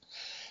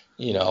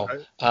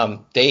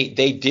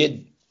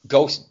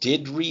 Ghost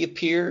did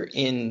reappear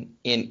in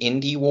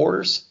Indie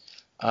Wars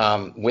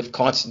with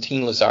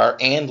Constantine Lazar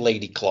and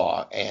Lady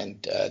Claw,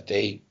 and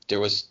there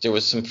was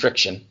some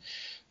friction,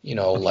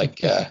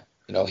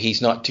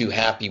 he's not too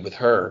happy with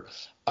her.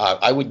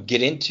 I would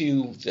get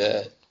into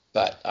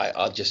but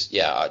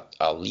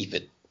I'll leave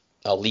it.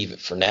 I'll leave it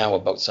for now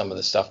about some of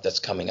the stuff that's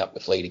coming up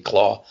with Lady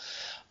Claw.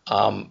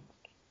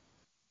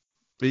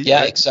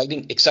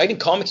 Exciting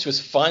comics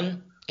was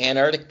fun.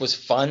 Antarctic was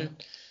fun.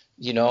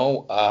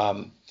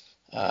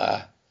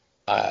 I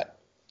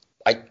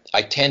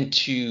tend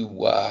to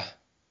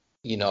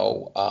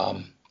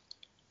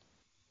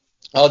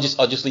I'll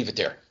just leave it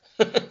there.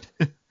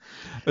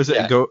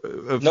 Go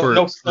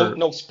no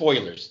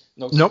spoilers.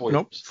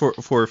 Nope.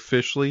 For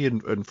officially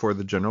and for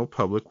the general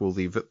public, we'll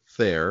leave it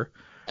there.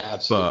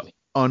 Absolutely. But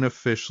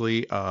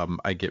unofficially,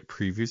 I get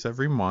previews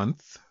every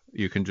month.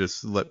 You can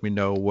just let me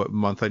know what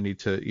month I need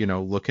to,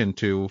 look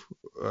into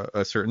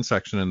a certain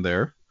section in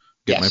there.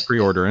 Get my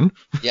pre-order in.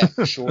 Yeah,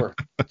 for sure.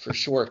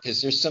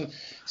 Because there's some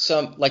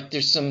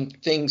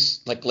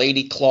things like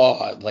Lady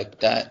Claw,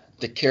 like that.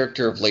 The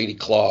character of Lady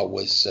Claw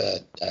was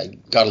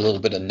got a little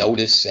bit of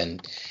notice,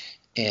 and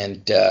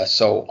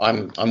so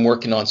I'm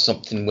working on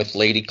something with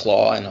Lady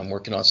Claw, and I'm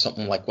working on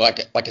something like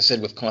I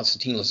said with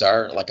Constantine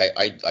Lazar. Like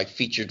I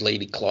featured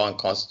Lady Claw and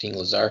Constantine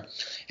Lazar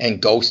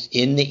and Ghost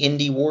in the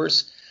Indie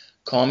Wars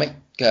comic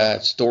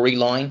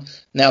storyline.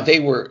 Now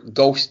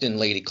Ghost and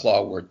Lady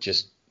Claw were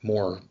just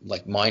more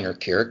like minor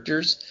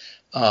characters.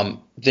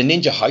 The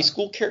Ninja High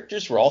School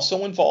characters were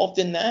also involved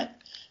in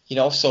that.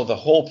 So the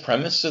whole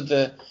premise of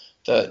the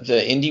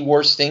Indie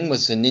Wars thing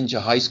was the Ninja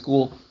High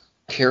School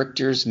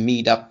characters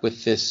meet up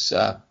with this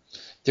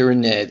they're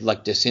in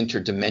this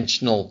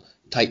interdimensional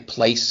type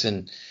place,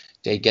 and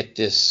they get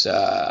this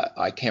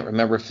I can't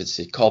remember if it's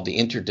called the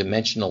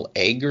interdimensional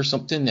egg or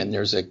something, and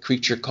there's a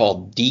creature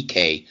called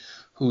DK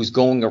who's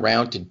going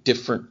around to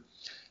different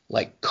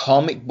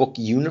comic book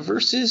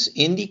universes,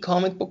 indie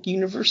comic book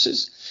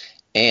universes,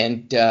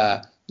 and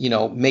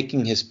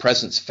making his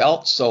presence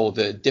felt. So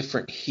the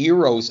different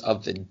heroes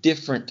of the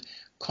different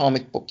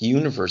comic book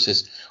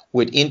universes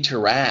would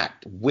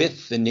interact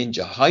with the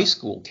Ninja High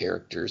School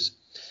characters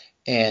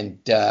and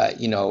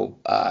go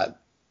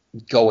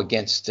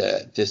against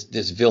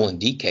this villain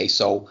DK.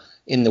 So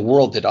in the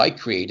world that I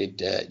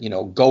created,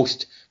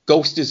 Ghost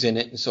is in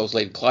it, and so is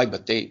Lady Clyde,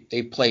 but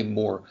they play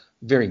more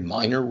very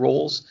minor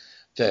roles.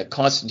 The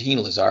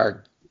Constantine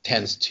Lazar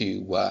tends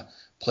to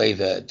play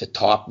the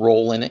top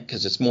role in it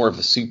because it's more of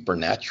a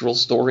supernatural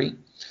story.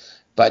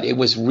 But it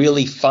was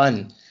really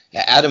fun.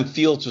 Adam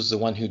Fields was the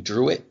one who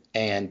drew it,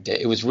 and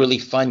it was really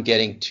fun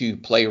getting to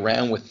play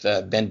around with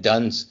Ben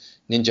Dunn's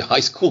Ninja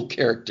High School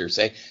characters.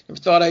 I never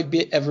thought I'd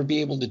ever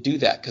be able to do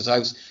that because I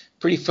was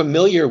pretty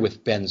familiar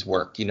with Ben's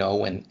work,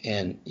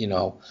 and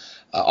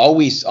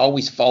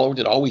always followed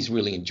it, always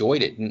really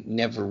enjoyed it.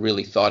 Never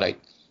really thought I'd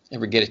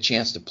ever get a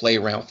chance to play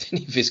around with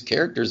any of his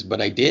characters,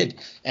 but I did,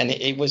 and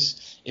it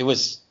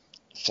was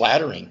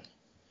flattering.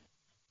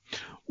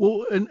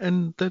 Well,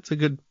 and that's a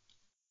good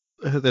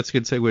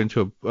segue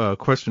into a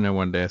question I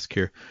wanted to ask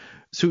here.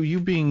 So you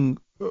being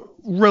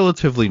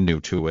relatively new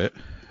to it,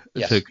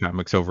 Yes. to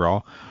comics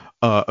overall,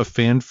 a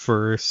fan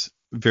first,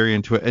 very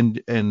into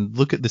it, and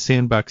look at the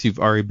sandbox you've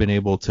already been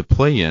able to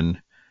play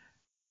in,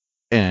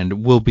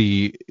 and will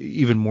be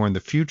even more in the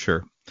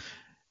future.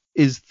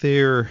 Is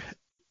there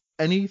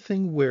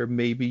anything where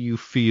maybe you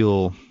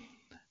feel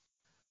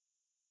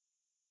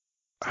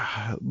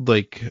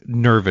like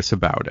nervous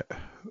about it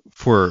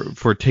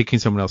for taking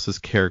someone else's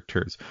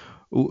characters,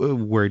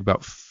 worried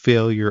about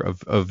failure,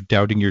 of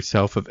doubting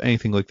yourself, of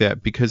anything like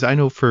that? Because I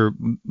know for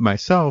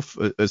myself,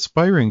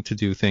 aspiring to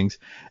do things,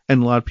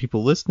 and a lot of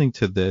people listening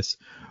to this,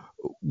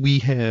 we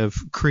have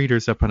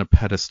creators up on a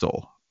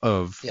pedestal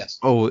of, Yes.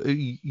 oh,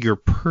 you're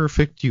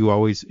perfect,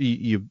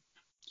 you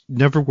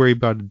never worry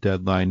about a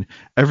deadline,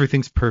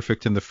 everything's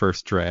perfect in the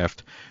first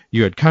draft,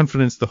 you had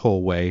confidence the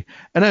whole way.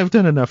 And I've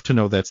done enough to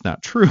know that's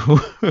not true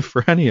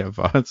for any of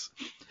us.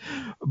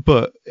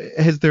 But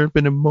has there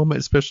been a moment,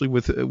 especially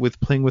with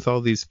playing with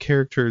all these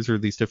characters or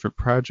these different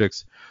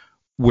projects,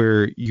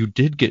 where you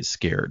did get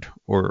scared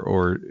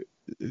or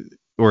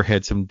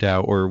had some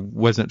doubt, or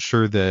wasn't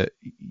sure that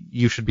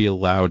you should be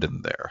allowed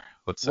in there,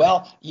 let's say?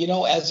 Well,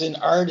 as an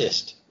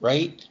artist,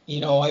 right?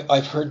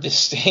 I've heard this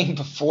saying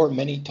before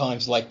many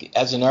times, like,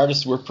 as an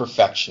artist, we're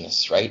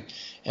perfectionists, right?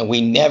 And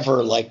we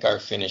never like our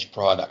finished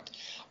product.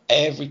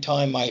 Every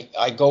time I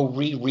go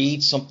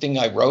reread something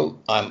I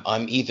wrote,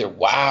 I'm either,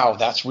 wow,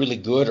 that's really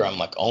good, or I'm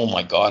like, oh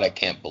my God, I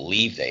can't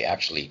believe they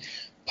actually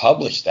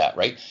published that,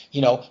 right?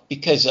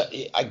 Because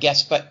I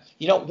guess, but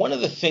one of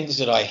the things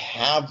that I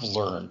have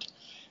learned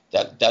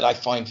that I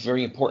find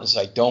very important is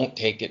I don't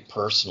take it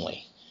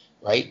personally,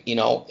 right?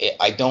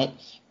 I don't,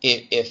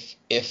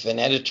 if an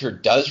editor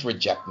does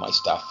reject my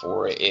stuff,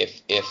 or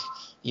if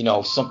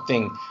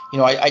something,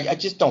 I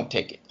just don't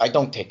take it. I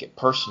don't take it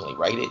personally,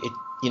 right?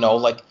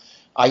 Like,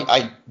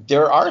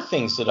 there are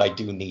things that I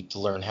do need to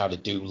learn how to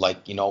do.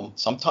 Like,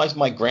 sometimes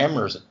my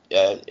grammar's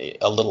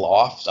a little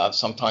off.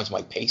 Sometimes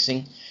my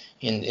pacing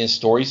in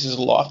stories is a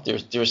little off.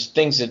 There's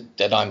things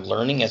that I'm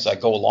learning as I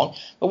go along.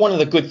 But one of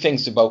the good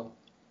things about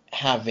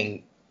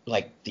having,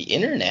 like, the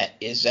internet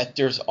is that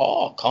there's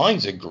all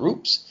kinds of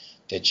groups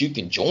that you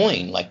can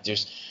join. Like,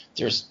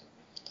 there's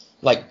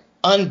like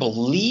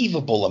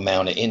unbelievable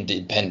amount of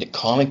independent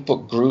comic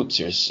book groups.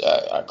 There's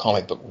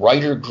comic book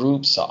writer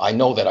groups. I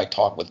know that I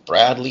talk with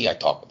Bradley, I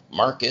talk with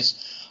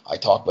Marcus, I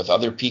talk with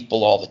other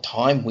people all the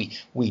time.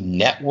 We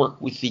network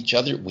with each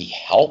other, we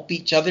help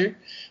each other.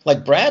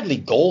 Like Bradley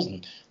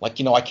Golden, like,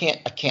 I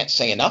can't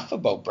say enough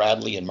about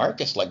Bradley and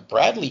Marcus. Like,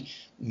 Bradley,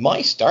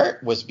 my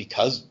start was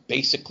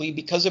basically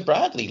because of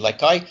Bradley.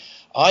 Like, I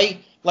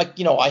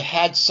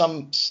had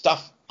some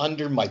stuff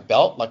under my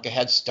belt. Like, I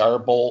had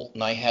Starbolt,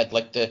 and I had,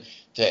 like, the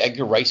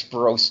Edgar Rice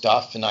Burroughs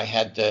stuff, and I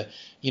had the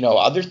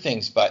other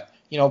things. But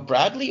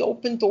Bradley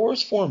opened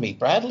doors for me.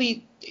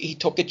 Bradley, he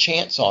took a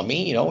chance on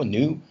me. A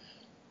new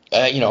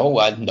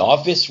a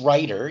novice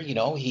writer.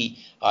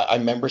 I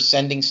remember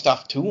sending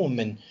stuff to him,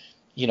 and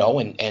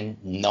and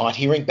not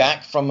hearing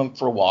back from him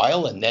for a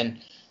while, and then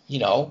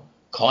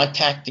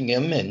contacting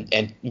him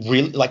and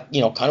really, like,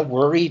 kind of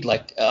worried,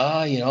 like,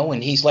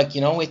 and he's like,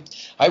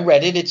 I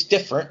read it, it's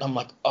different. I'm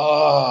like,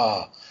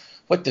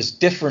 what does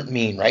different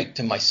mean, right,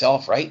 to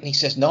myself, right? And he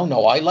says,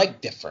 no, I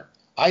like different,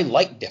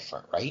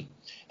 right?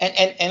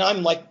 And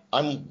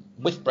I'm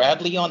with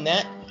Bradley on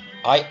that.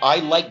 I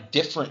like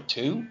different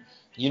too,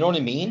 you know what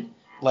I mean?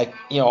 Like,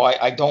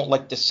 I don't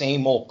like the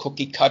same old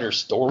cookie cutter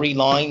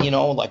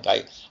storyline, like,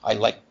 I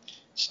like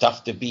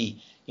stuff to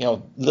be,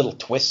 little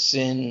twists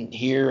in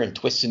here and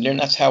twists in there, and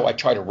that's how I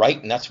try to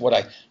write, and that's what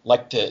I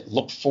like to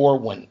look for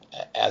when,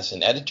 as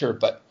an editor.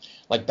 But,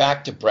 like,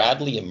 back to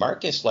Bradley and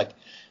Marcus, like,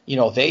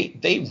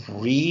 they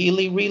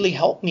really, really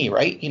helped me,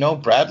 right?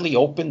 Bradley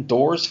opened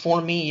doors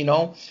for me,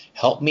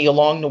 helped me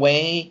along the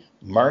way.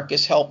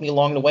 Marcus helped me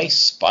along the way.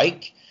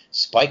 Spike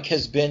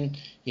has been,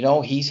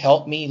 he's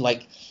helped me.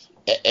 Like,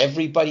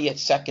 everybody at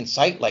Second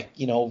Sight, like,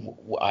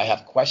 I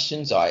have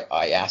questions,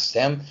 I ask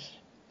them.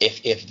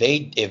 If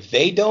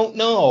they don't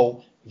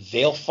know,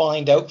 they'll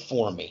find out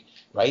for me,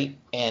 right?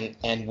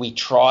 And we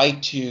try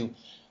to,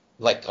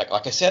 like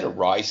I said, a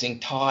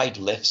rising tide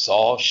lifts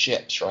all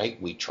ships,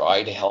 right? We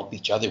try to help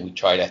each other. We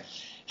try to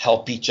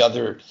help each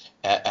other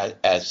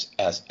as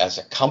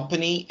a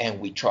company,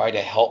 and we try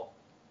to help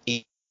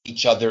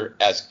each other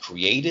as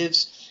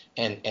creatives,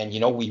 and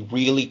we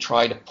really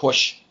try to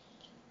push,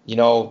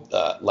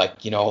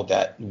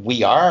 that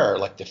we are,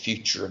 like, the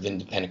future of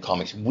independent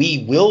comics.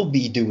 We will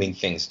be doing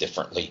things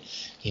differently.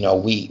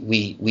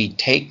 We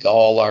take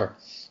all our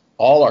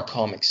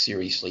comics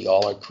seriously,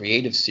 all our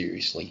creative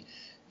seriously.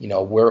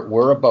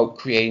 We're about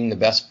creating the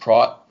best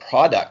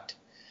product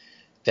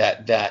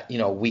that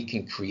we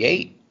can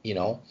create.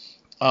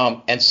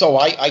 And so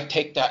I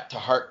take that to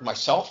heart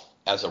myself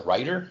as a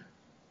writer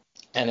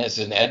and as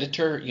an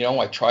editor.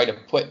 I try to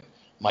put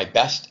my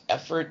best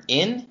effort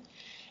in.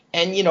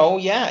 And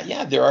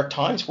there are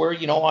times where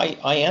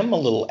I am a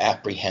little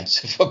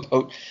apprehensive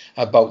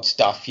about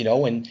stuff,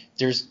 and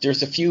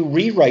there's a few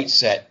rewrites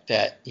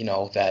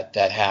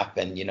that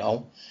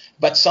happen.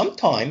 But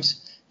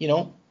sometimes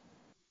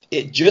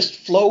it just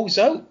flows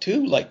out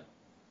too. Like,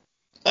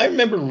 I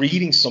remember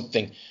reading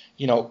something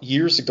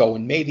years ago,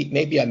 and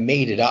maybe I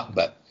made it up,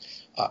 but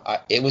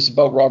it was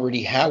about Robert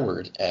E.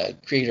 Howard,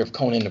 creator of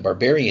Conan the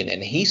Barbarian,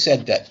 and he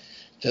said that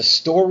the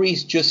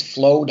stories just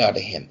flowed out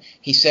of him.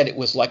 He said it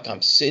was like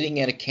I'm sitting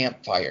at a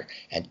campfire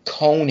and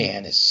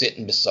Conan is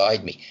sitting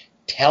beside me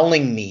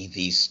telling me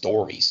these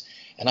stories.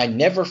 And I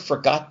never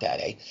forgot that,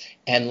 eh?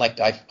 And like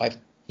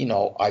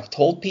I've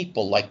told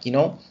people, like,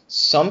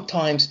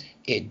 sometimes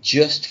it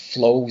just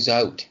flows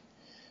out,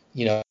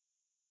 and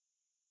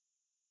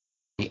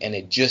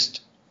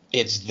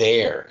it's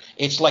there.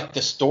 It's like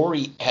the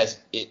story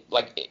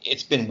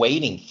it's been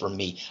waiting for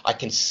me. I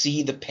can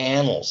see the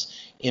panels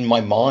in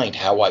my mind,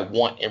 how I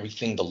want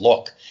everything to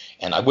look.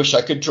 And I wish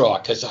I could draw,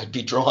 because I'd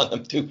be drawing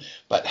them too,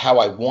 but how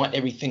I want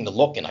everything to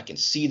look, and I can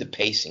see the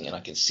pacing, and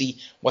I can see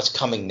what's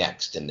coming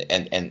next, and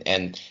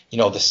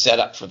the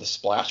setup for the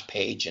splash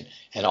page,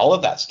 and all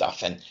of that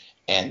stuff.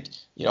 And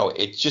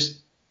it's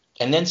just,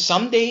 and then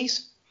some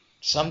days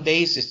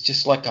it's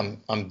just like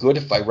I'm good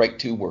if I write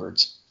 2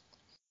 words.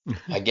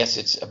 I guess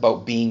it's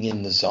about being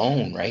in the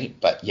zone, right?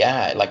 But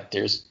yeah, like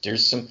there's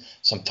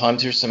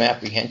sometimes there's some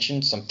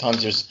apprehension.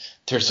 Sometimes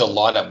there's a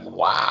lot of,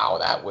 wow,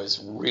 that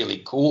was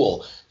really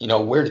cool.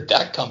 Where did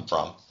that come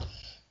from?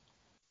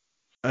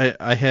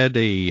 I had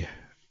a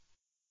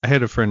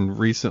friend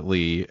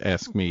recently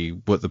ask me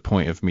what the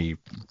point of me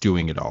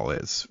doing it all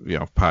is,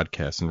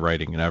 podcasts and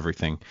writing and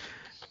everything.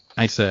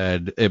 I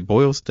said it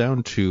boils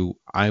down to,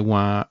 I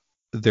want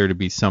there to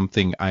be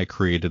something I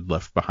created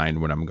left behind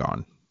when I'm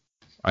gone.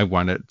 I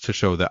wanted to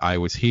show that I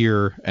was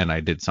here and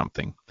I did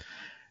something.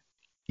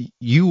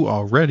 You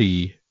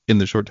already, in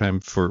the short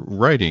time for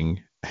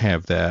writing,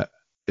 have that,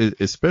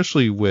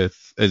 especially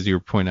with, as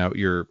you point out,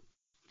 your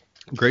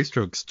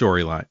Greystroke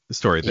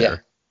story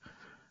there.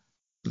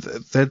 Yeah.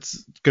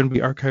 That's going to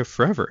be archived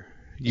forever.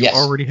 You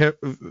already have,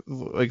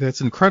 like, that's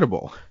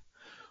incredible.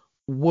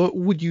 What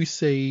would you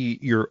say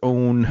your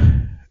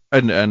own,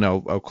 and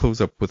I'll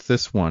close up with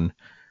this one,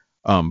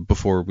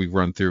 before we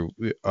run through,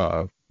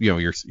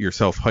 your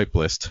self-hype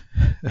list,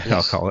 yes.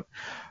 I'll call it.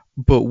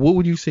 But what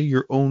would you say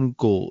your own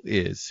goal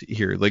is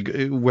here? Like,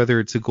 whether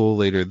it's a goal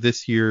later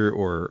this year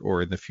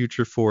or in the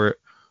future for it,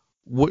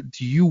 what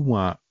do you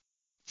want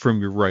from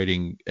your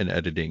writing and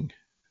editing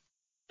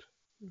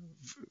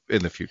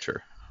in the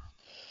future?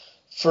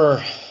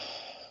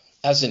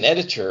 As an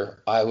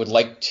editor, I would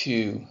like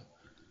to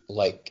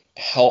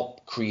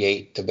help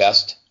create the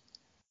best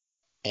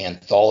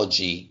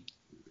anthology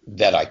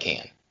that I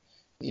can.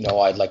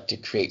 I'd like to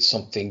create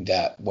something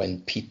that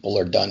when people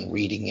are done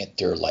reading it,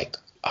 they're like,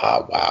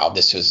 wow,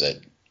 this was a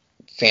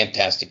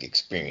fantastic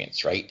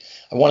experience, right?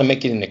 I want to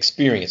make it an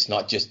experience,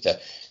 not just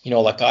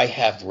like I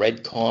have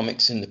read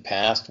comics in the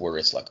past where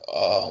it's like,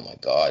 oh my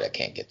God, I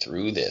can't get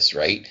through this,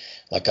 right?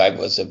 Like, I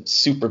was a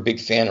super big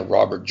fan of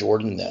Robert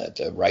Jordan,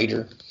 the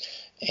writer.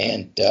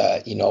 And,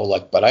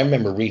 but I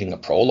remember reading a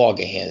prologue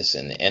of his,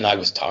 and I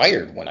was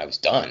tired when I was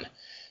done,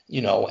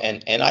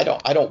 and I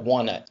don't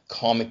want a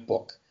comic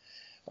book,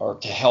 or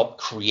to help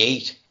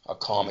create a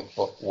comic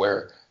book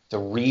where the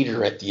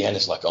reader at the end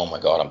is like, oh my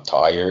God, I'm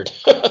tired.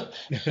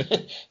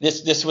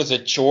 This was a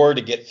chore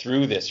to get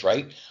through this,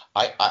 right?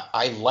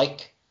 I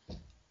like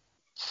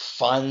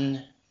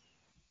fun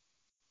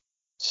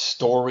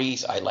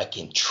stories. I like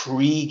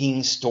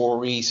intriguing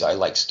stories. I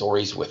like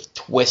stories with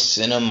twists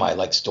in them. I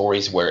like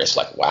stories where it's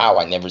like, wow,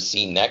 I never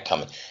seen that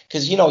coming.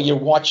 Because, you're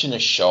watching a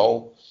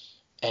show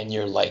and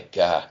you're like,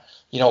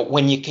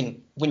 when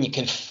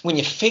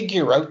you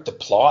figure out the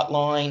plot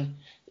line,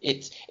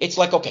 it's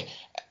like, okay,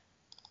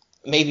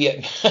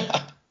 maybe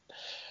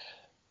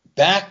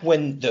back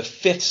when The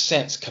Fifth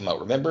Sense came out,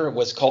 remember, it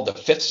was called The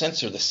Fifth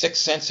Sense or The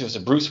Sixth Sense. It was a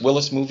Bruce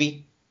Willis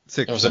movie.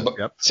 Sixth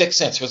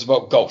Sense. It was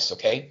about ghosts,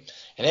 okay?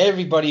 And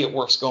everybody at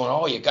work's going,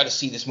 oh, you got to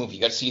see this movie.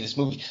 You got to see this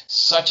movie.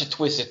 Such a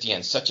twist at the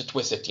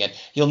end.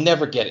 You'll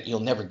never get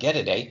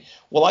it, eh?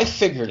 Well, I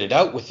figured it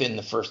out within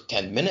the first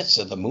 10 minutes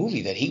of the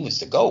movie that he was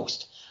the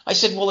ghost. I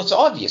said, well, it's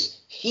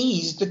obvious.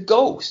 He's the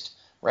ghost,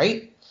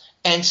 right?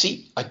 And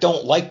see, I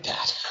don't like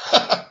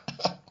that.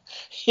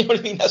 You know what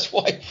I mean? That's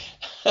why,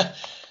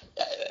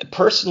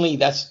 personally,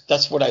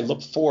 that's what I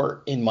look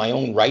for in my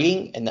own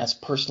writing, and that's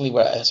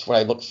what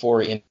I look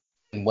for in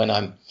when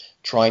I'm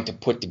trying to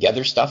put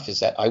together stuff, is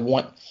that I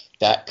want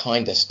that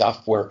kind of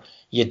stuff where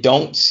you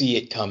don't see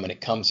it coming.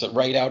 It comes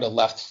right out of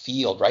left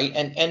field, right?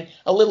 And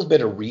a little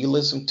bit of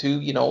realism too,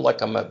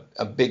 like I'm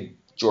a big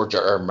George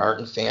R.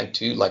 Martin fan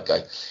too. Like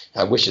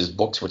I wish his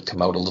books would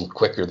come out a little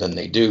quicker than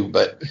they do,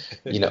 but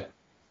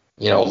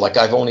like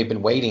I've only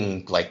been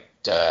waiting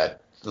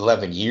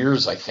 11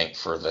 years, I think,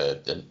 for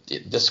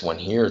this one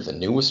here, the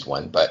newest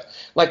one. But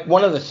like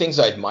one of the things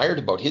I admired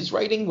about his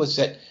writing was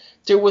that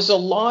there was a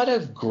lot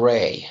of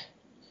gray.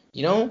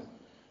 You know,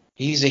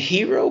 he's a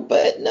hero,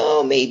 but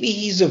no, maybe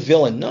he's a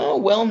villain. No,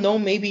 well, no,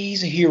 maybe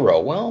he's a hero.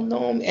 Well,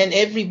 no, and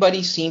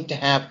everybody seemed to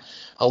have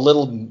a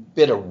little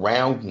bit of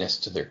roundness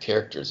to their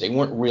characters. They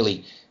weren't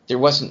really, there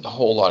wasn't a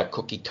whole lot of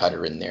cookie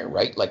cutter in there,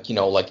 right?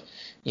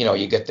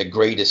 You get the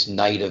greatest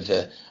knight of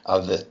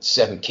the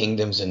Seven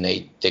Kingdoms, and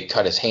they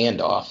cut his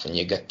hand off, and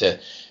you get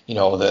the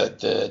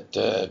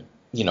Tyrion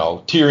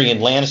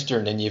Lannister,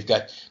 and then you've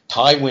got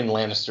Tywin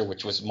Lannister,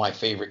 which was my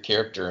favorite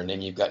character, and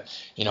then you've got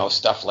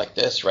stuff like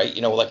this, right?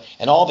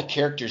 And all the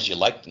characters you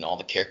liked and all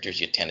the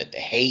characters you tended to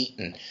hate,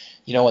 and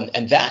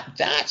and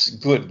that's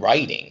good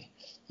writing.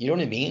 You know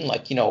what I mean?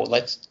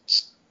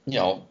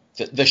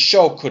 The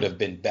show could have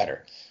been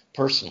better,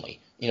 personally.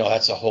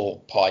 That's a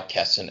whole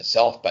podcast in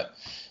itself, but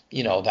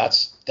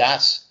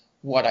that's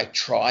what I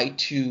try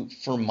to,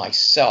 for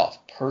myself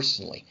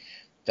personally,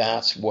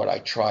 that's what I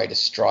try to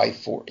strive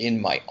for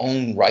in my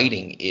own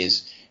writing,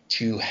 is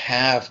to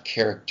have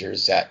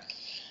characters that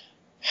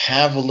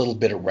have a little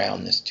bit of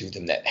roundness to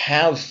them, that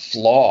have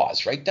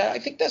flaws, right? I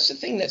think that's the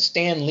thing that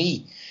Stan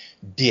Lee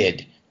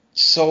did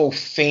so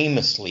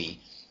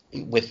famously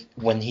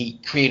when he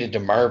created the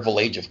Marvel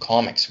Age of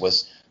Comics,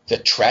 was the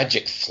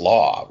tragic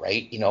flaw,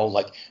 right?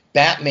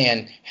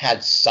 Batman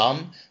had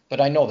some, but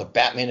I know the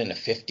Batman in the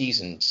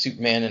 50s and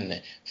Superman in the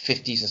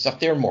 50s and stuff,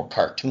 they were more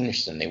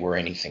cartoonish than they were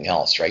anything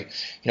else, right?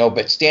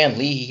 But Stan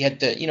Lee, he had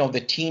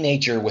the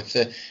teenager with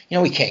the,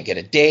 he can't get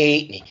a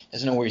date, and he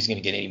doesn't know where he's going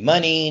to get any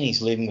money, and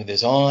he's living with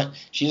his aunt.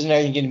 She doesn't know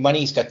how to get any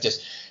money. He's got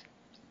this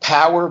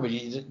power, but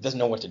he doesn't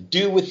know what to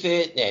do with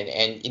it,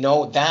 and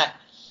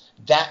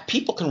that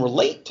people can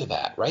relate to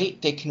that,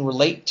 right? They can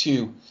relate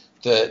to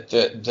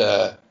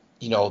the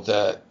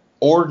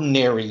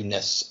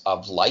ordinariness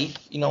of life,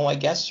 I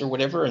guess, or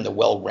whatever, and the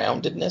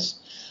well-roundedness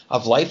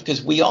of life,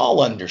 because we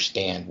all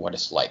understand what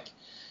it's like,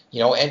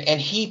 and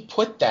he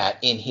put that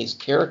in his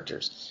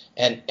characters,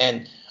 and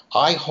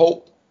I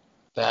hope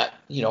that,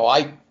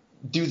 I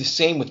do the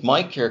same with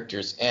my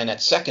characters, and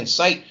at Second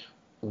Sight,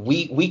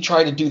 we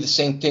try to do the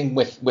same thing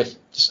with the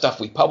stuff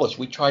we publish.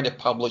 We try to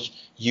publish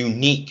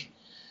unique,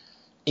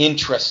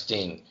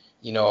 interesting,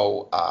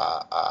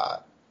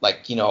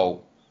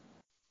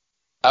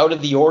 out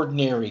of the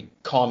ordinary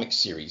comic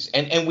series,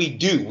 and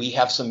we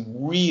have some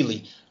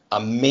really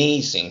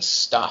amazing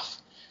stuff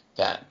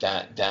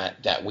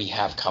that we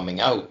have coming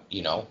out,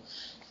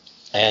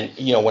 and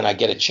when I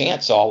get a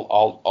chance,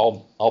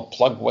 I'll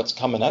plug what's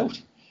coming out.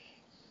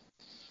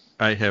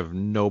 I have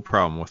no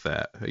problem with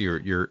that.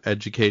 You're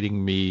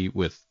educating me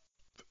with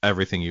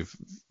everything you've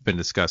been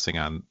discussing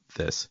on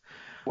this.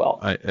 Well,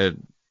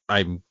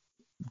 I'm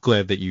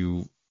glad that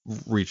you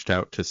reached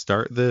out to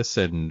start this,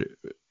 and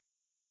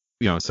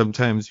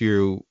sometimes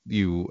you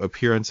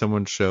appear on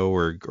someone's show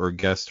or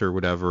guest or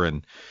whatever,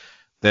 and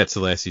that's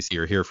the last you see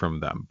or hear from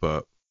them.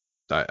 But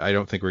I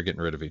don't think we're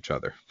getting rid of each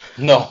other.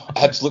 No,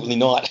 absolutely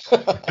not.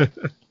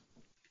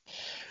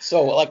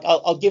 So,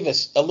 I'll give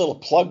us a little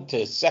plug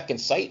to Second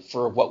Sight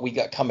for what we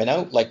got coming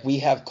out. We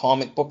have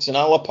comic books, and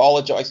I'll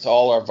apologize to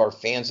all of our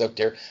fans out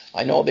there.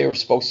 I know they were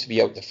supposed to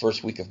be out the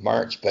first week of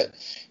March, but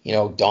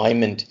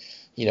Diamond,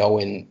 there's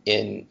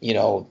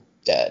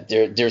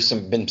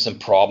been some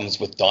problems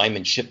with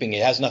Diamond shipping.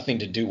 It has nothing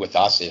to do with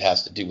us. It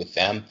has to do with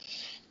them.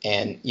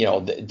 And,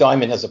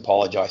 Diamond has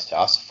apologized to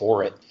us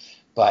for it.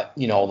 But,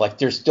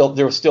 there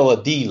was still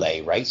a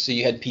delay, right? So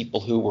you had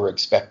people who were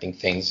expecting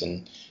things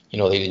and,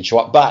 they didn't show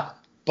up.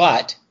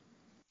 But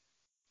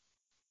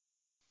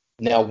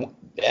now,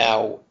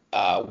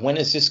 when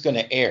is this going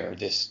to air,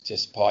 this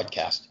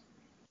podcast?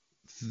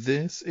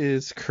 This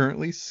is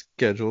currently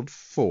scheduled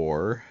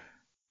for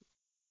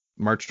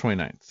March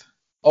 29th.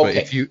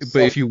 Okay.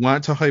 But if you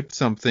want to hype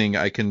something,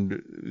 I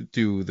can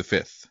do the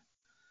 5th.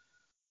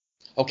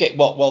 Okay.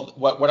 Well,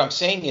 what I'm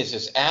saying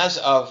is as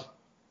of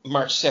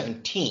March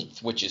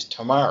 17th, which is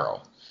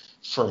tomorrow,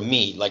 for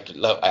me,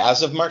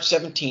 as of March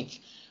 17th,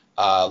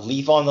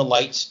 Leave on the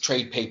Lights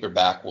trade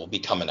paperback will be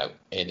coming out.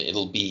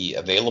 It'll be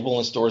available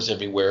in stores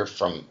everywhere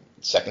from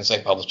Second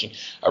Sight Publishing.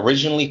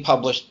 Originally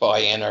published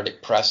by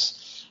Antarctic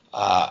Press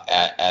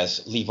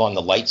as Leave on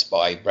the Lights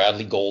by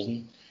Bradley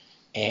Golden.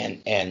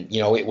 And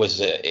it was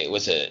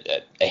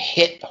a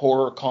hit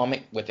horror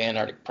comic with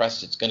Antarctic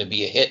Press. It's going to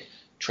be a hit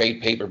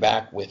trade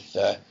paperback with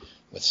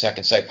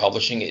Second Sight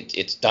Publishing.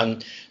 It's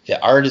done.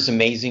 The art is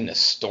amazing. The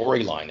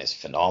storyline is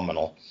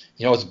phenomenal.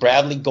 It's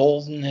Bradley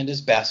Golden at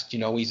his best.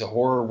 He's a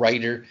horror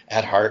writer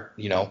at heart.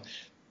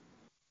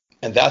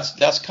 And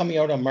that's coming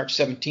out on March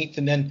 17th,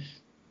 and then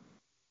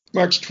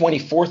March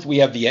 24th we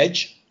have The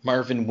Edge.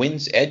 Marvin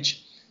Wynn's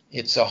Edge.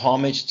 It's a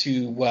homage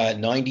to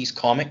 90s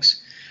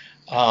comics.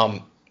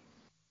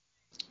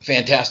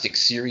 Fantastic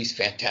series,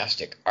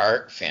 fantastic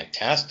art,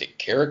 fantastic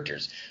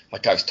characters.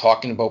 Like I was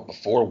talking about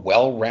before,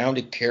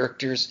 well-rounded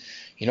characters,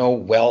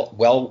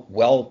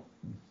 well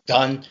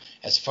done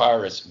as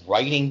far as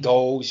writing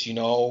goes,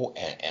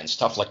 and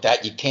stuff like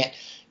that.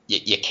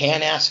 you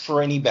can't ask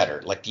for any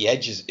better. Like, The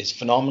Edge is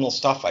phenomenal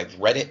stuff. I've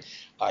read it.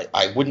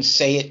 I wouldn't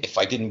say it if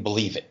I didn't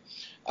believe it.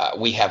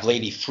 We have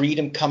Lady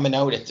Freedom coming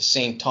out at the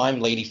same time.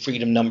 Lady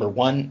Freedom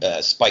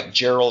 #1. Spike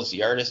Gerald is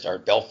the artist.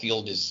 Art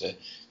Belfield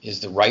is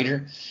the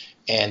writer,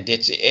 and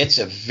it's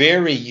a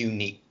very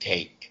unique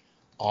take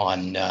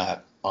on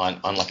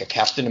like a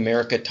Captain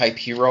America type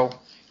hero.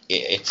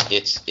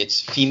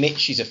 It's female.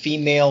 She's a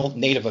female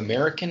Native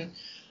American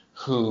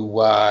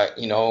who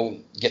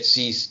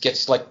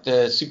gets like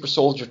the super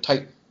soldier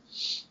type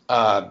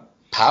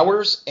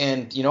powers,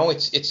 and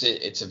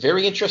it's a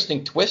very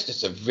interesting twist.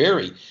 It's a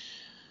very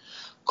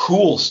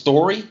cool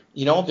story.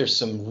 There's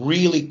some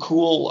really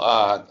cool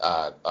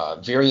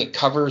variant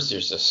covers.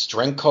 There's a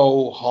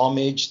Strenko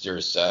homage.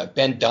 There's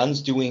Ben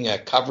Dunn's doing a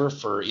cover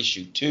for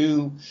issue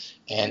 2,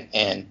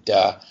 and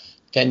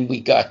then we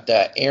got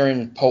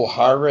Aaron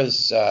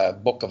Pohara's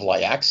Book of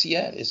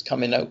Lyaxia is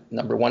coming out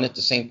 #1 at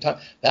the same time.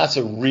 That's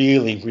a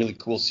really, really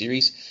cool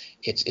series.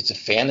 It's a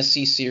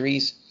fantasy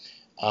series.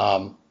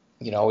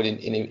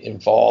 It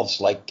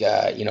involves like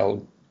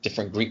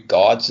different Greek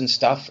gods and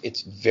stuff.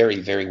 It's very,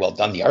 very well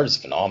done. The art is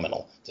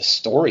phenomenal. The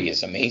story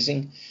is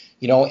amazing.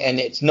 And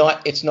it's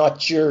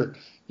not your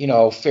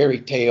fairy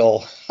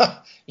tale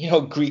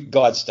Greek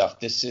god stuff.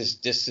 This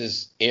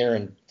is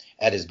Aaron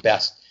at his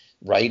best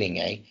writing,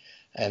 eh?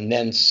 And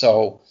then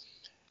so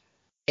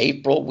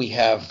April we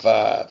have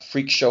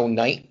Freak Show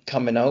Night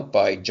coming out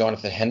by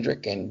Jonathan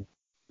Hendrick, and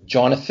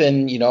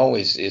Jonathan,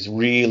 is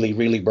really,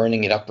 really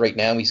burning it up right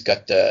now. He's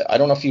got I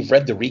don't know if you've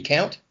read The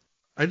Recount.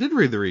 I did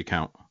read The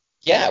Recount.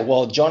 Yeah,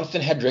 well,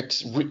 Jonathan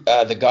Hendricks,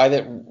 the guy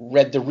that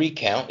read The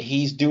Recount,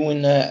 he's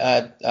doing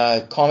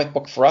a comic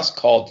book for us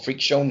called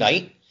Freak Show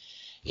Night.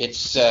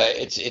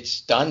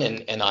 It's done,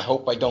 and I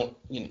hope I don't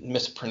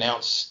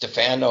mispronounce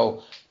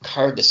Stefano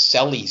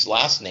Cardacelli's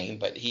last name,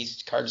 but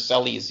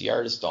Cardacelli is the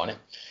artist on it,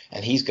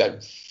 and he's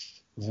got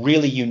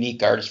really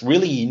unique artists,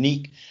 really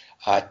unique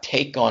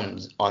take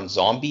on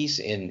zombies.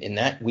 In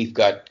that, we've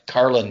got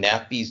Carla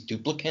Nappy's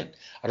Duplicant.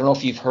 I don't know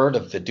if you've heard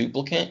of The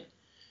Duplicant.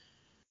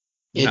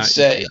 It's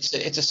a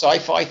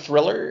sci-fi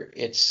thriller.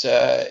 It's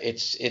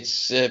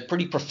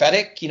pretty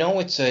prophetic.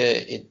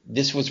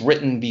 This was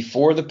written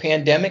before the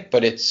pandemic,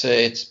 but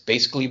it's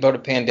basically about a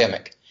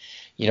pandemic.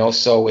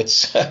 So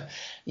it's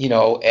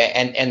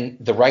and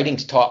the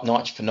writing's top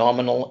notch,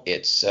 phenomenal.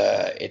 It's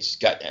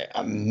got an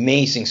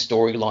amazing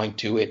storyline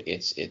to it.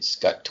 It's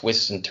got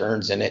twists and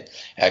turns in it.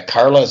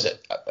 Carla's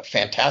a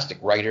fantastic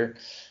writer.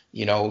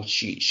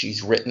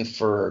 She's written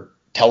for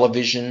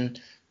television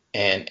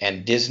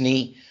and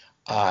Disney.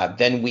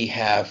 Then we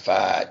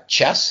have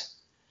Chess,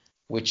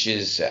 which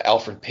is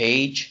Alfred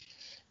Page,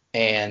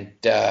 and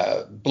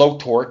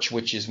Blowtorch,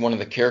 which is one of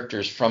the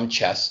characters from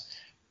Chess.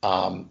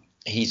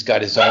 He's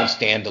got his own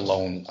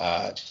standalone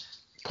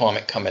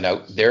comic coming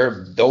out.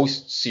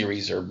 Those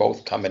series are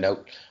both coming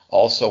out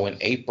also in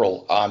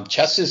April.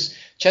 Chess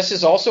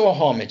is also a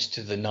homage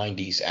to the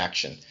 90s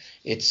action.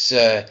 It's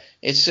a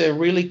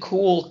really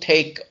cool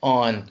take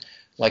on,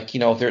 like,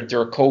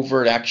 they're a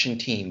covert action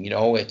team.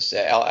 It's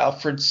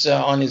Alfred's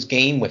on his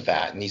game with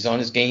that, and he's on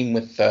his game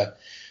with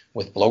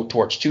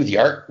Blowtorch too.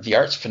 The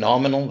art's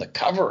phenomenal. The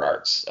cover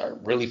arts are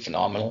really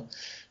phenomenal.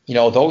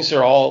 Those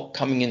are all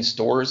coming in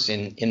stores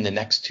in the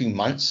next 2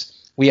 months.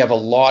 We have a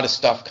lot of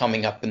stuff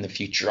coming up in the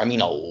future. I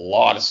mean, a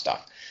lot of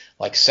stuff.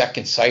 Like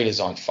Second Sight is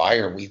on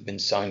fire. We've been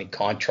signing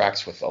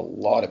contracts with a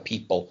lot of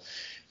people.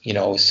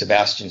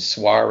 Sebastian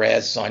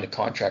Suarez signed a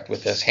contract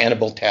with us.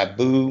 Hannibal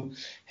Taboo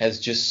has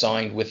just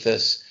signed with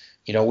us.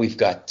 We've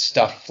got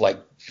stuff like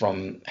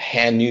from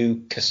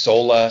Hannu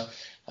Kasola.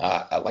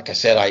 Like I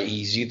said,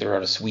 he's either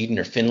out of Sweden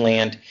or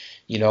Finland.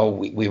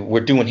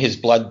 We're doing his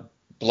Blood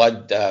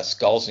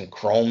Skulls and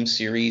Chrome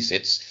series.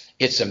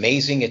 It's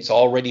amazing. It's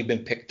already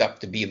been picked up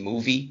to be a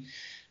movie.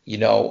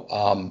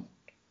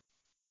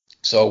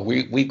 So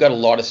we've got a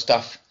lot of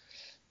stuff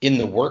in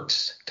the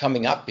works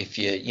coming up. If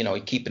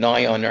you keep an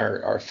eye on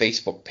our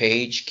Facebook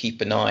page, keep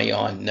an eye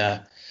on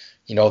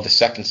the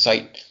Second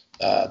Sight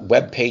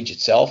web page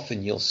itself,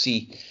 and you'll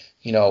see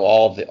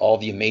all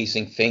the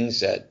amazing things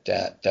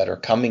that are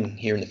coming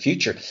here in the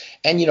future.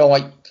 And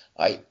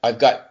I've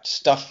got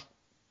stuff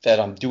that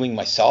I'm doing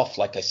myself.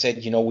 Like I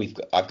said,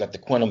 I've got the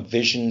Quantum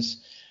Visions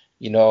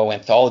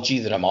anthology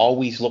that I'm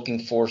always looking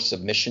for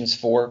submissions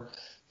for.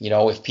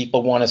 If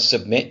people want to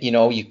submit,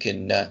 you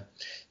can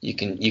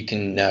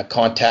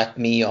contact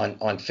me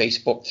on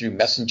Facebook through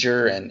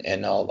Messenger,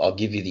 and I'll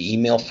give you the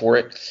email for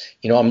it.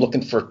 I'm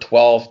looking for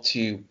 12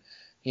 to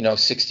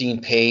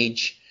 16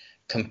 page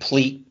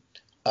complete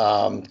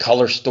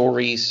color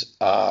stories.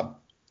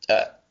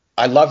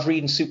 I love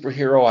reading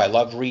superhero. I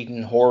love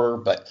reading horror,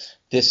 but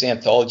this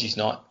anthology is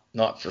not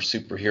for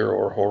superhero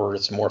or horror.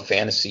 It's more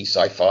fantasy,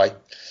 sci-fi,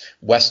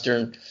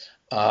 Western.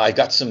 I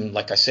got some,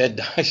 like I said,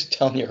 I was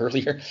telling you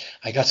earlier,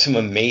 I got some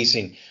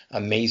amazing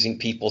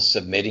people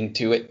submitting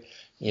to it.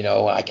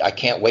 I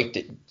can't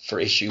wait for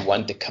issue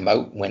 1 to come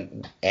out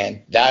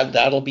and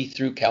that'll be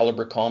through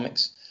Caliber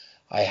Comics.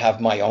 I have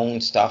my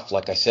own stuff.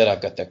 Like I said,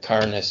 I've got the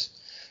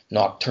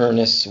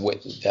Nocturnus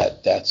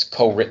that's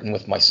co-written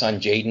with my son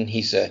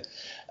Jaden.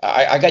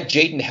 I got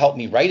Jaden to help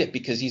me write it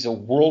because he's a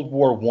World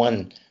War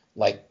One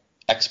like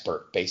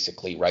expert,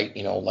 basically, right?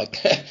 Like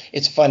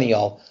it's funny.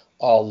 I'll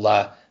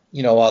let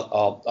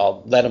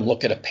him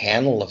look at a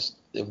panel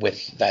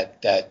with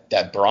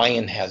that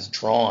Brian has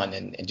drawn,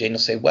 and Jaden will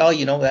say, well,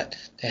 that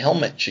the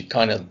helmet should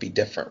kind of be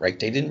different, right?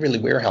 They didn't really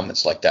wear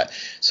helmets like that.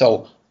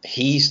 So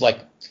he's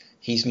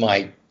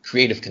my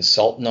creative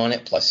consultant on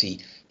it. Plus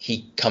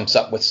he comes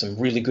up with some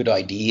really good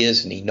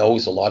ideas, and he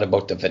knows a lot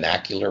about the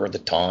vernacular of the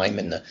time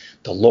and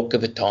the look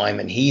of the time.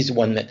 And he's the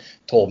one that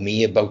told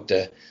me about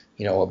the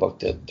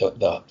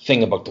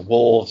thing about the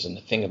wolves and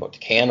the thing about the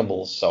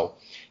cannibals. So,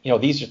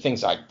 these are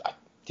things I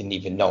didn't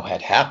even know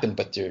had happened,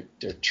 but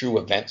they're true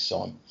events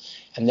on.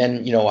 And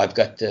then, I've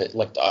got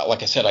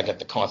like I said, I got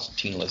the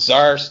Constantine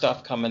Lazar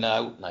stuff coming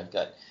out, and I've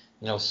got,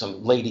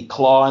 some Lady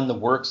Claw in the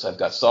works. I've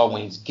got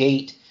Salween's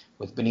Gate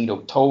with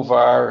Benito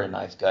Tovar, and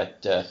I've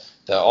got the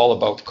All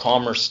About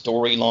Commerce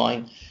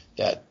storyline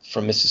that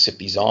from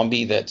Mississippi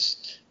Zombie.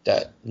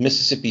 That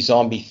Mississippi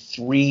Zombie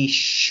 3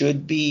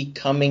 should be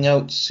coming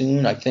out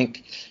soon. I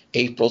think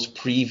April's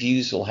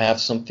previews will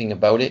have something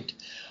about it.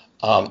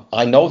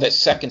 I know that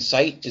Second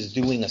Sight is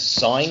doing a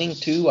signing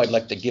too. I'd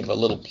like to give a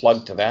little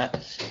plug to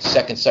that.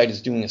 Second Sight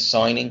is doing a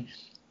signing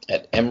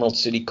at Emerald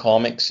City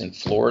Comics in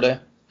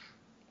Florida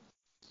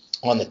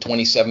on the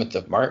 27th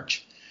of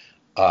March.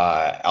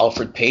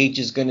 Alfred Page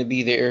is going to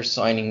be there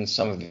signing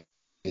some of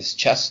his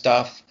chess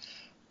stuff.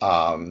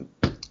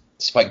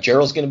 Spike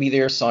Gerald's going to be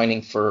there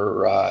signing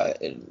for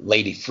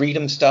Lady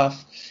Freedom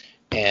stuff.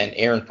 And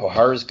Aaron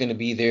Pohar is going to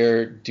be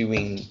there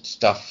doing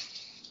stuff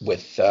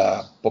with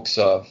books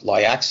of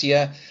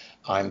Lyaxia.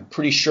 I'm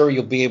pretty sure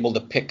you'll be able to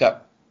pick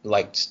up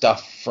like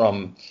stuff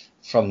from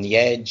The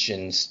Edge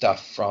and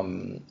stuff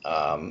from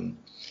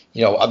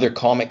other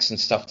comics and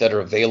stuff that are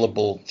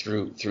available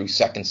through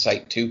Second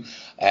Sight too.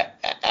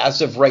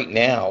 As of right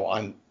now,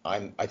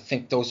 I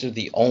think those are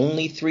the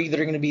only 3 that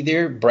are going to be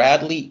there.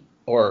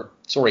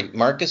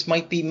 Marcus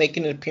might be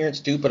making an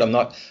appearance too, but I'm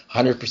not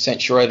 100%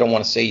 sure. I don't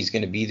want to say he's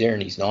going to be there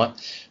and he's not.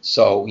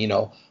 So,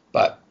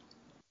 but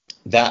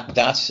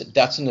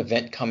that's an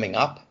event coming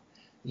up,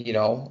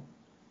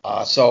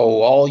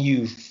 so all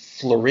you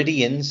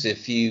Floridians,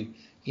 if you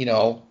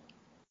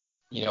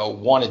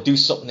want to do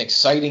something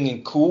exciting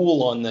and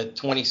cool on the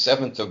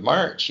 27th of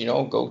March,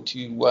 go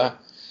to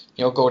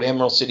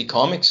Emerald City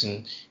Comics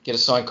and get a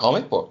signed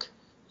comic book,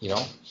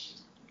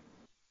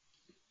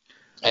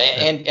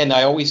 and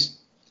I always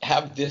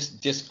have this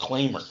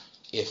disclaimer: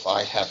 if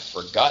I have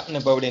forgotten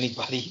about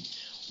anybody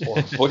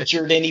or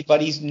butchered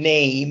anybody's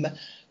name,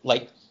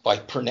 like by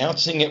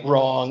pronouncing it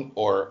wrong,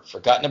 or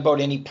forgotten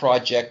about any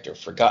project, or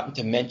forgotten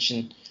to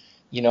mention,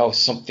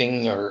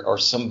 something or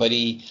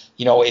somebody,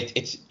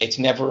 it's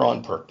never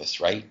on purpose,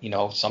 right?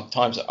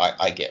 Sometimes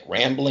I get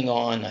rambling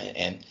on,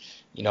 and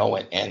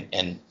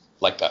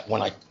like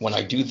when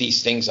I do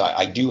these things,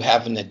 I do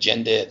have an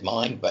agenda at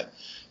mind, but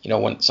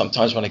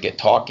sometimes when I get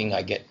talking,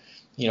 I get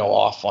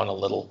off on a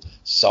little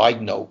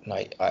side note,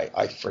 and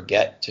I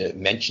forget to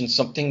mention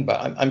something, but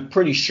I'm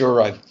pretty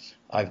sure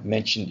I've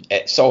mentioned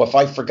it. So if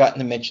I've forgotten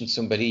to mention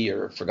somebody,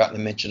 or forgotten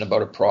to mention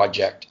about a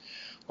project,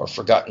 or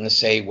forgotten to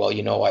say, well,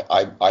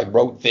 I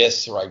wrote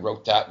this, or I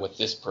wrote that with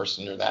this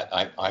person or that,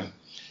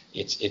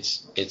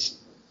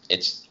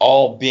 it's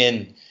all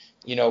been,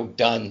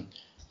 done,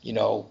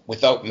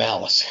 without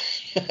malice,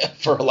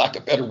 for lack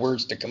of better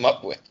words to come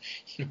up with.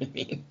 You know what I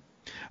mean?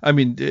 I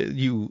mean,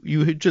 you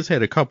just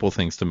had a couple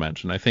things to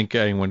mention. I think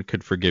anyone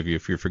could forgive you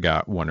if you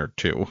forgot one or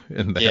two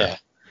in there. Yeah.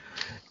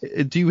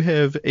 Do you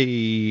have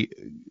a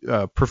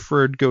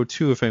preferred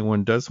go-to if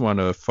anyone does want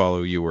to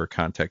follow you or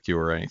contact you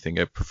or anything?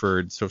 A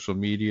preferred social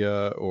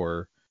media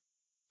or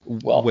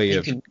way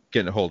of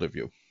getting a hold of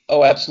you?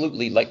 Oh,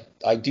 absolutely. Like,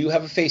 I do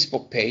have a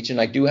Facebook page, and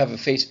I do have a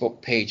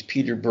Facebook page,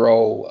 Peter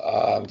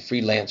Breau,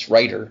 freelance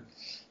writer.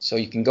 So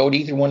you can go to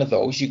either one of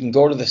those. You can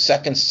go to the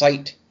Second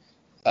Sight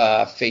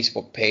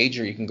Facebook page,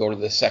 or you can go to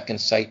the Second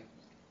Sight.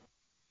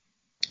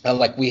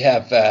 Like we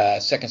have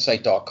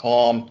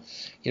secondsight.com.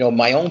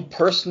 My own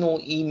personal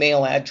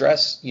email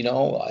address,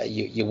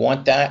 you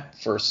want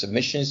that for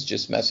submissions,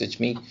 just message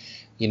me,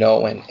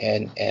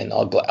 and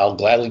I'll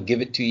gladly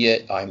give it to you.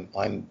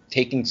 I'm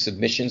taking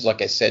submissions,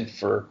 like I said,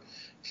 for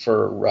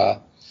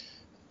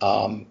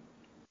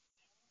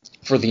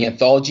the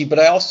anthology, but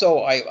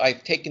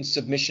I've taken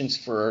submissions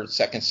for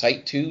Second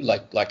Sight too.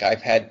 Like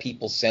I've had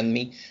people send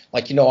me,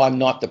 I'm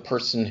not the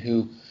person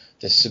who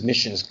the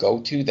submissions go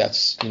to.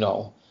 That's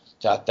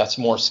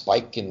more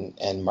Spike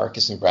and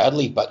Marcus and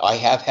Bradley, but I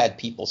have had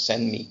people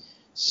send me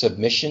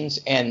submissions,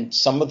 and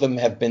some of them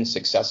have been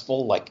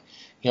successful.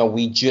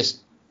 We just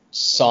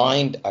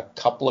signed a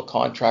couple of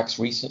contracts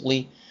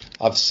recently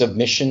of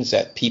submissions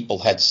that people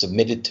had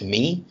submitted to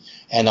me,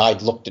 and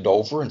I'd looked it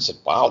over and said,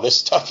 wow, this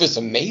stuff is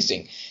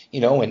amazing,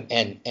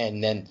 and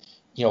then,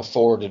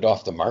 forwarded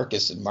off to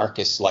Marcus, and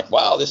Marcus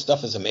wow, this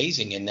stuff is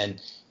amazing. And then,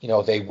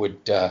 they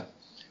would,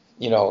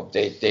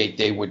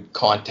 they would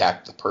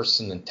contact the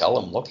person and tell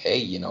them, look,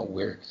 hey,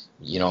 we're,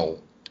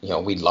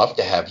 we'd love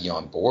to have you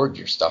on board.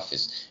 Your stuff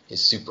is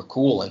super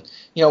cool. And,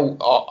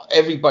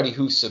 everybody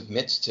who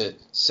submits to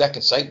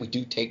Second Sight, we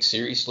do take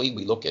seriously.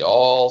 We look at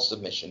all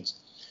submissions,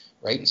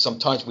 right? And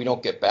sometimes we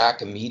don't get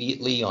back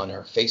immediately on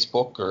our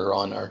Facebook or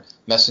on our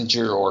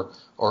Messenger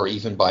or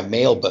even by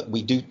mail, but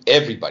we do.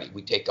 Everybody,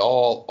 we take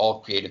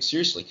all creative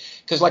seriously,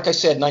 because like I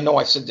said, and I know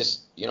I've said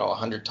this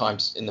 100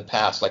 times in the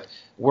past, like,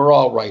 we're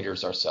all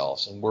writers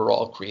ourselves, and we're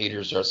all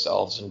creators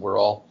ourselves, and we're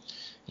all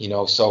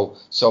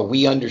so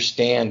we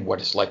understand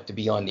what it's like to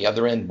be on the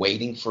other end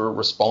waiting for a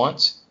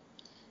response,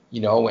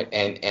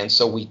 and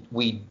so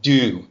we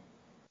do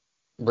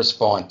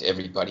respond to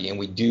everybody, and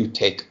we do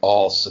take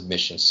all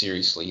submissions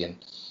seriously. And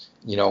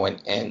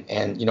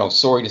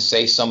sorry to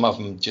say, some of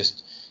them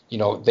just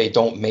they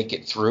don't make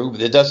it through,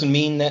 but it doesn't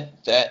mean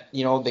that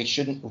they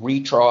shouldn't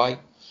retry.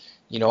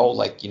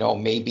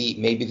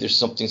 Maybe there's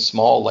something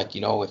small, like,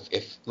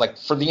 if like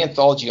for the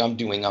anthology I'm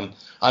doing,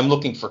 I'm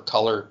looking for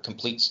color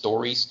complete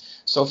stories.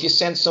 So if you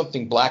send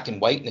something black and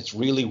white and it's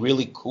really,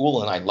 really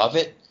cool and I love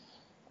it,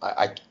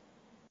 I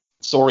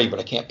sorry, but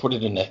I can't put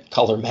it in a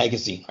color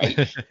magazine, right?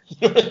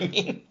 You know what I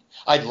mean?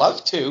 I'd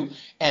love to,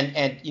 and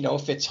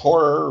if it's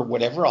horror or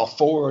whatever, I'll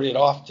forward it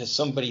off to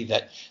somebody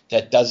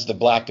that does the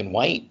black and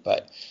white.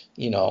 But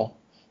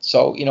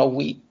so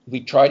we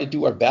try to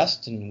do our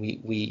best, and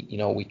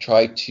we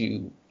try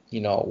to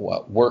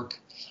work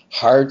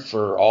hard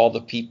for all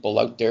the people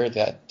out there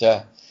that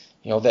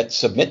that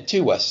submit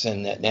to us,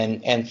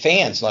 and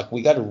fans. Like,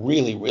 we got to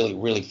really, really,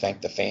 really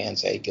thank the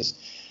fans, because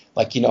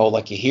like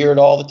you hear it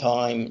all the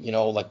time,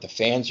 like the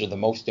fans are the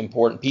most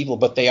important people,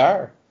 but they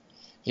are.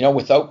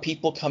 Without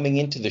people coming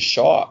into the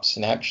shops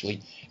and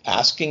actually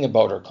asking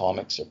about our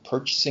comics, or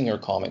purchasing our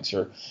comics,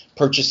 or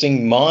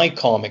purchasing my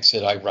comics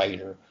that I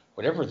write, or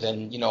whatever,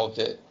 then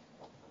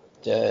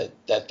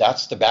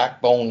that's the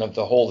backbone of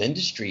the whole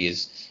industry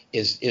is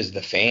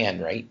the fan,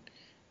 right?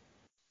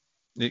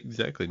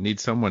 Exactly. Need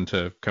someone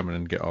to come in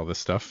and get all this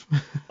stuff.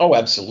 Oh,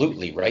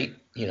 absolutely, right.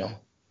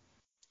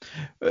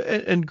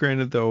 And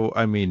granted, though,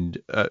 I mean,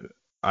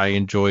 I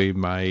enjoy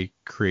my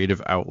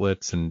creative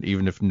outlets, and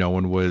even if no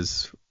one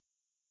was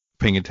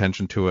paying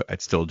attention to it,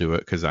 I'd still do it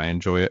because I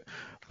enjoy it.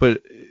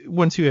 But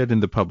once you add in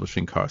the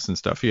publishing costs and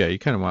stuff, yeah, you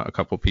kind of want a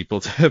couple people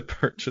to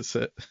purchase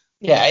it.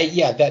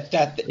 Yeah,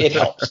 that it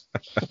helps.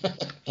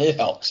 It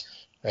helps,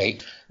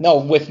 right? No,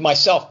 with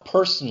myself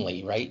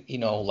personally, right?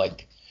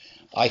 Like,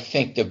 I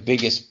think the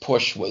biggest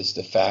push was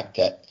the fact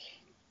that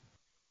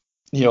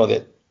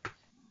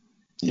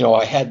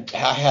I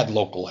had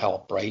local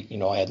help, right?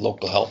 I had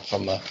local help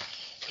from a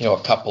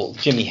couple,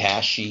 Jimmy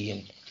Hashey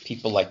and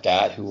people like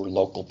that, who were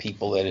local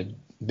people that had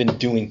been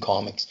doing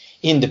comics,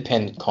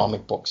 independent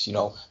comic books,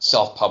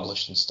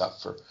 self-published and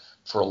stuff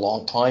for a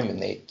long time, and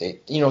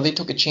they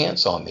took a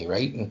chance on me,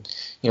 right? And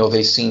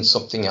they seen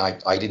something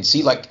I didn't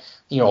see, like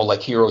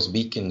like Heroes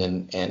Beacon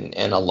and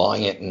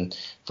Alliant, and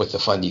with the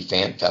Fundy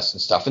Fan Fest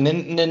and stuff, and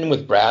then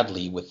with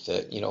Bradley, with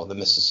the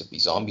Mississippi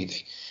Zombie,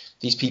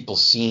 these people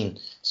seen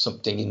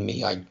something in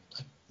me I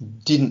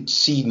didn't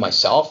see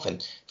myself,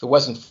 and if it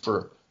wasn't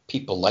for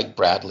people like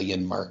Bradley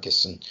and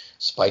Marcus and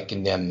Spike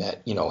and them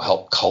that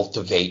help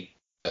cultivate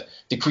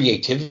the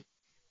creativity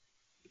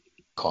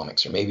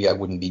comics, or maybe I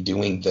wouldn't be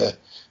doing the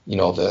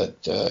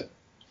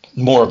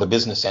more of the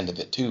business end of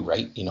it too,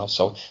 right?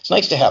 So it's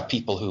nice to have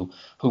people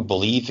who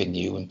believe in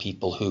you, and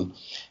people who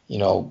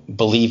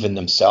believe in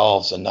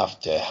themselves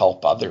enough to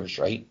help others,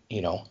 right?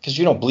 Because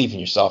you don't believe in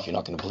yourself, you're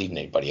not going to believe in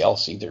anybody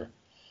else either.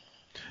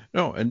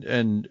 No,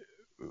 and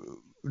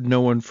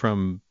no one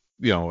from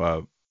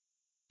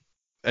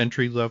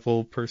entry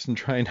level person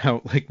trying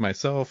out like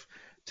myself,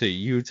 to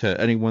you,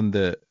 to anyone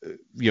that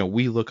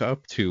we look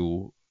up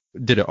to,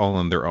 did it all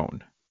on their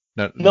own.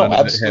 None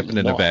of it happened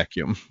in a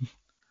vacuum.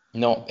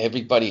 No,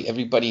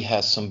 everybody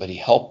has somebody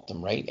help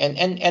them, right?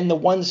 And the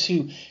ones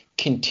who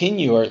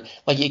continue are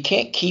like, you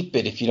can't keep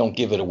it if you don't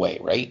give it away,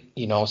 right?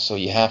 So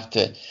you have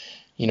to,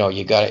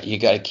 you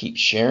gotta keep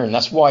sharing.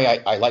 That's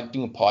why I like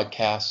doing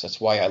podcasts. That's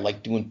why I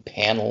like doing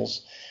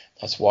panels.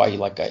 That's why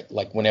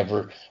like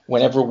whenever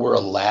we're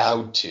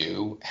allowed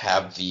to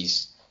have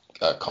these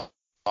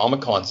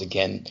Comic Cons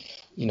again,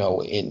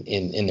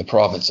 in the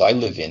province I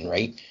live in,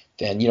 right?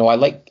 Then I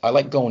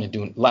like going and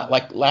doing,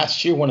 like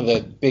last year. One of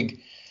the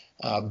big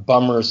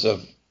bummers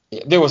of,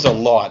 there was a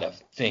lot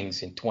of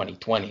things in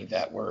 2020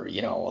 that were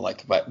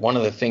but one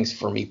of the things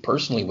for me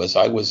personally was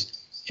I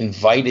was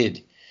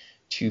invited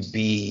to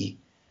be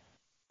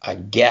a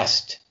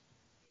guest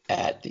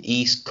at the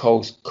East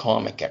Coast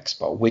Comic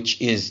Expo, which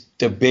is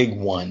the big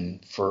one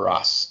for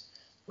us,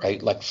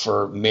 right? Like,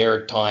 for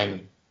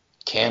maritime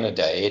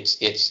Canada, it's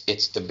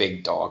the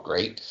big dog,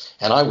 right?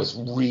 And I was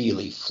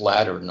really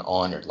flattered and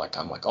honored. Like,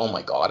 I'm like, oh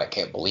my God, I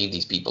can't believe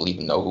these people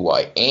even know who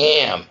I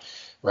am,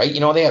 right?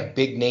 They have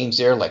big names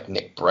there, like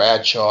Nick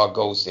Bradshaw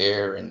goes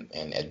there, and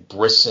Ed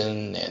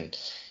Brisson, and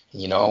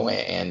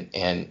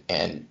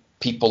and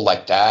people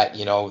like that.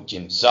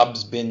 Jim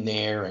Zub's been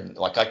there, and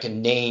like, I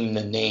can name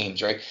the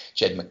names, right?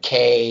 Jed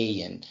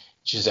McKay, and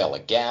Giselle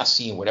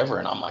Agassi and whatever.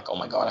 And I'm like, oh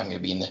my God, I'm going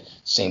to be in the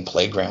same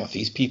playground with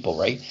these people,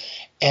 right?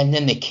 And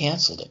then they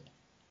canceled it.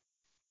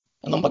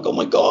 And I'm like, oh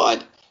my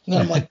God. And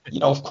then I'm like,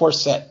 of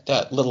course,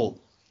 that little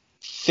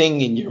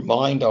thing in your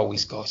mind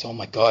always goes, oh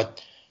my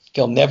God,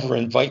 they'll never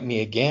invite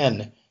me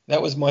again.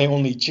 That was my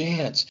only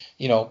chance,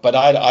 but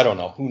I don't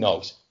know. Who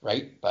knows,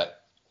 right? But,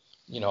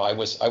 I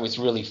was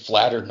really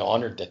flattered and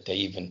honored that they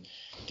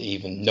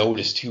even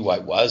noticed who I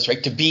was,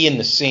 right? To be in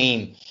the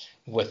same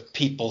with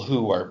people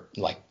who are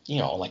like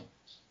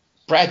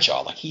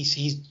Bradshaw, like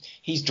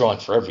he's drawn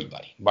for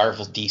everybody.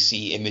 Marvel,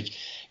 DC, Image,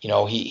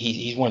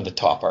 he's one of the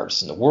top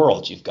artists in the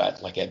world. You've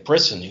got like Ed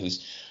Brisson,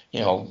 who's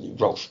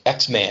wrote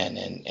X-Men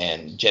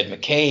and Jed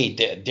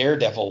McKay,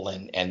 Daredevil,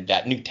 and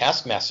that new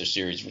Taskmaster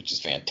series, which is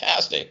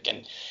fantastic,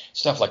 and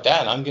stuff like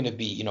that. And I'm going to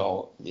be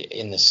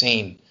in the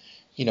same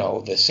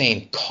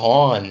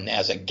con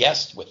as a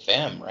guest with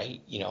them,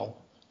 right?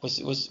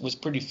 Was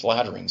pretty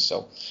flattering.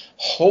 So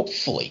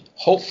hopefully,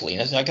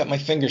 and I got my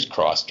fingers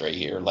crossed right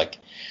here, like.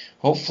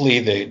 Hopefully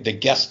the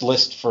guest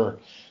list for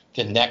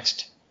the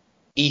next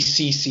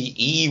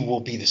ECCE will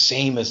be the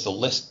same as the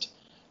list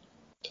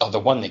of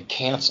the one that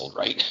canceled,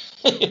 right?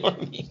 You know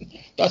what I mean?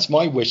 That's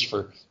my wish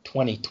for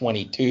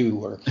 2022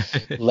 or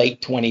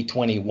late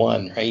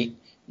 2021, right?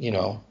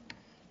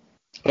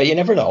 But you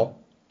never know.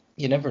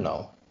 You never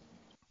know.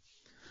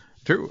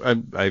 True.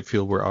 I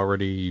feel we're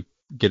already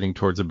getting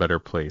towards a better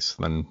place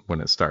than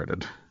when it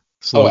started.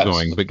 Slow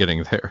going, but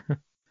getting there.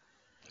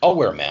 I'll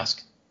wear a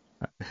mask.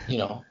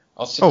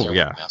 I'll sit there with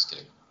a mask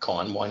at a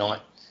con. Why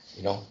not?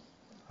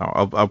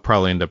 I'll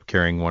probably end up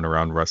carrying one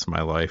around the rest of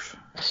my life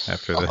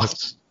after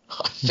this.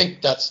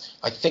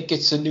 I think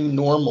it's a new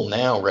normal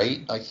now, right?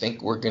 I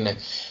think we're gonna,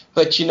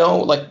 but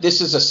like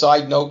this is a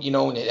side note,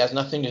 and it has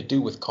nothing to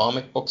do with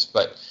comic books,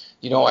 but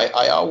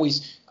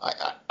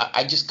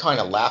I just kind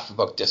of laugh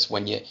about this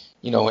when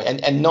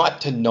and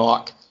not to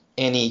knock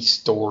any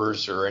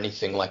stores or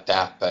anything like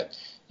that, but.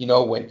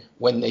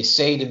 When they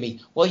say to me,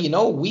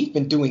 well, we've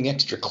been doing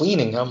extra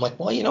cleaning. I'm like,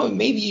 well,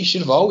 maybe you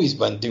should have always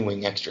been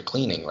doing extra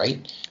cleaning,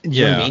 right?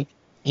 You know what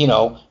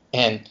I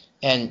mean?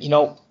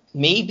 And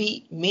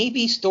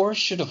maybe stores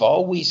should have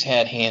always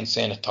had hand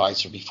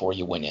sanitizer before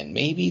you went in.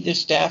 Maybe the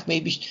staff,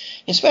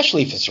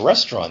 especially if it's a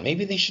restaurant,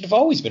 maybe they should have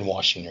always been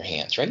washing their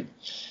hands, right?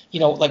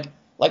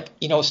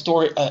 A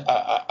store,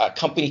 a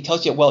company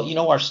tells you, well,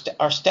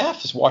 our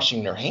staff is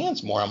washing their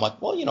hands more. I'm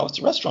like, well, it's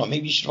a restaurant.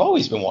 Maybe you should have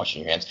always been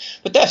washing your hands.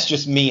 But that's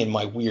just me and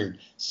my weird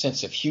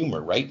sense of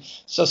humor, right?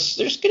 So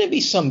there's going to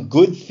be some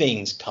good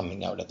things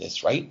coming out of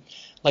this, right?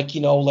 Like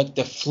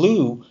the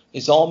flu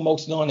is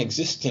almost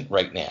non-existent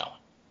right now.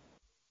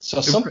 So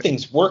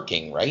something's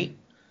working, right?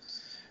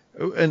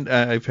 And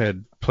I've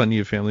had plenty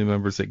of family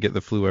members that get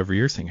the flu every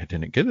year saying, I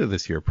didn't get it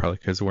this year, probably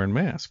because of wearing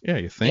masks. Yeah,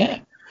 you think?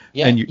 Yeah.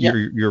 Yeah, and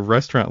your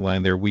restaurant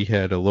line there, we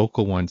had a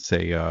local one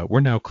say, we're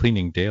now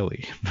cleaning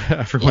daily.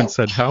 Everyone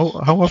said, how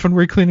often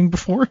were you cleaning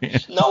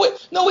beforehand?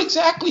 No,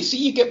 exactly.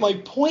 See, you get my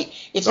point.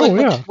 It's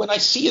when I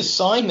see a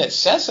sign that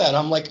says that,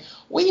 I'm like,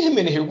 wait a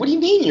minute here. What do you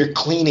mean you're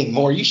cleaning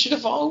more? You should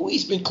have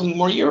always been cleaning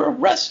more. You're a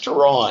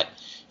restaurant,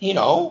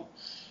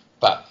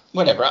 But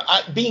whatever.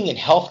 Being in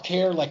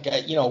healthcare, like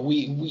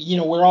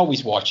we're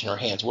always washing our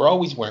hands. We're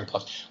always wearing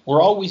gloves.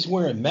 We're always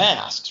wearing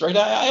masks, right?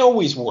 I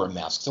always wore a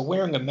mask. So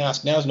wearing a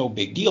mask now is no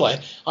big deal. I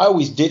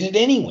always did it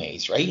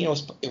anyways, right? It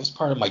was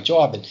part of my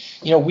job, and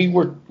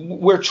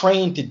we're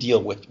trained to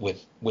deal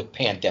with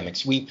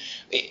pandemics.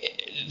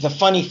 The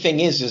funny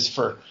thing is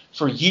for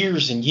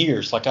years and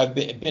years, like I've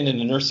been in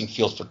the nursing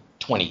field for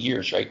 20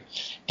 years, right?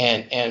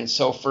 And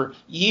so for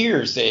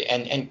years,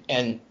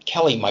 and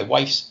Kelly, my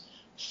wife's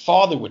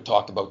father, would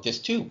talk about this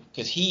too,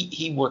 because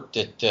he worked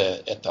at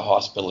the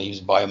hospital. He was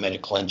a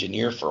biomedical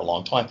engineer for a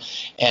long time,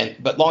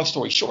 but long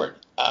story short,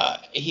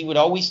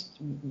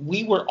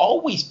 we were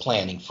always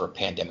planning for a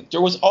pandemic.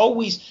 There was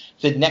always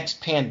the next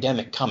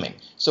pandemic coming,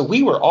 so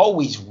we were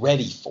always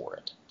ready for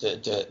it.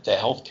 The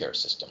healthcare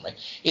system, right?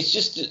 It's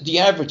just the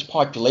average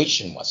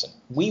population wasn't.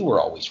 We were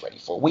always ready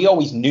for it. We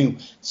always knew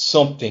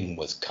something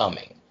was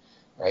coming,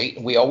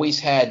 right? We always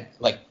had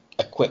like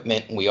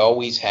equipment, and we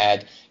always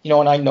had,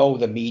 and I know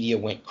the media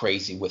went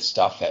crazy with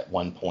stuff at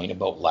one point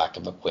about lack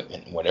of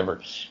equipment and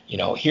whatever.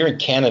 Here in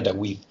Canada,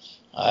 we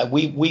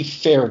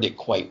fared it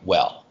quite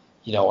well.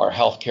 Our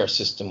healthcare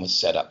system was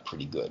set up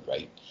pretty good,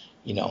 right?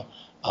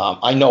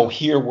 I know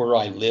here where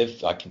I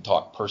live, I can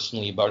talk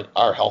personally about it.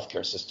 Our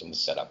healthcare system was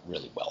set up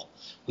really well.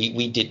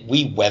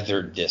 We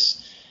weathered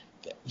this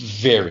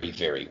very,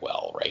 very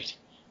well, right?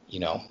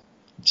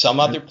 Some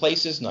other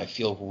places, and I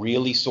feel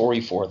really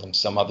sorry for them,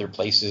 some other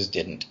places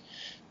didn't.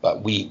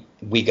 But we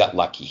got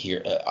lucky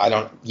here.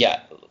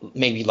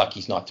 Maybe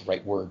lucky's not the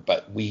right word,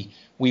 but we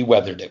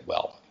weathered it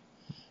well.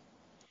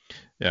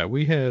 Yeah,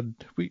 we had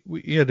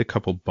a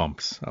couple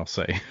bumps, I'll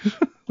say.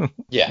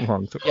 Yeah.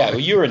 Well,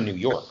 you're in New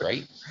York,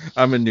 right?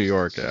 I'm in New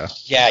York,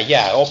 yeah.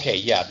 Yeah. Okay,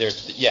 yeah.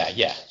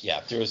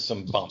 There was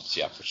some bumps,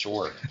 yeah, for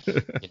sure.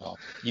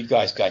 You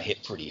guys got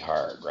hit pretty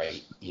hard,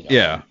 right?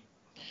 Yeah.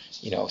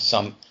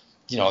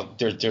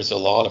 there's a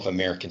lot of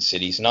American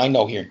cities, and I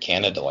know here in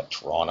Canada, like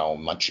Toronto,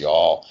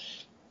 Montreal,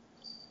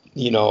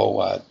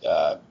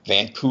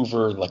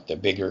 Vancouver, like the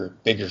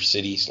bigger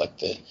cities, like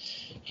the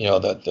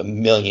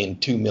million,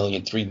 2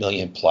 million, 3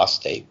 million plus,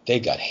 they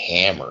got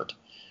hammered,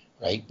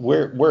 right?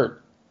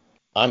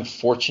 I'm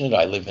fortunate.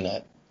 I live in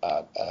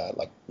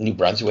like New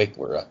Brunswick.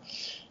 We're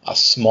a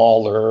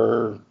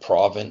smaller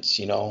province,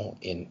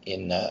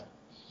 in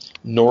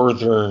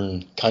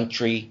northern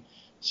country.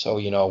 So,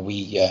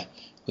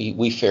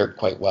 we fared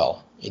quite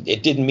well.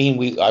 It didn't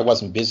mean I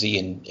wasn't busy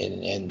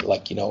and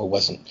like, it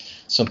wasn't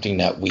something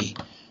that we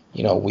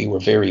were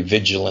very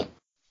vigilant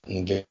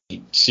and very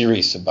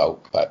serious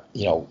about, but,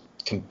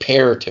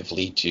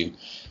 comparatively to,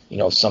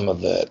 some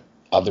of the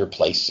other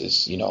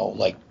places,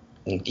 like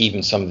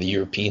even some of the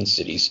European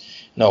cities,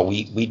 no,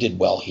 we did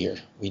well here.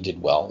 We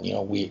did well.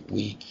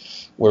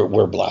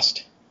 We're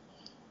blessed.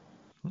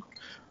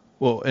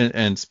 Well,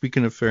 and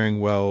speaking of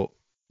faring well,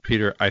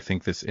 Peter, I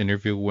think this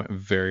interview went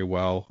very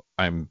well.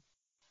 I'm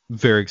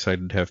very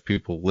excited to have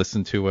people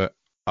listen to it.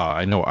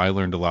 I know I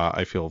learned a lot.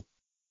 I feel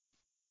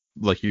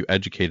like you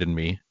educated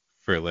me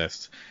for the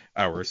last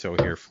hour or so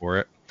here for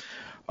it.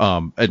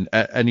 And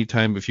at any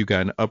time, if you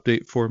got an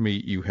update for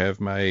me, you have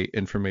my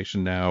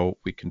information now.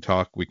 We can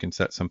talk, we can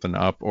set something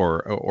up,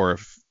 or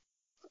if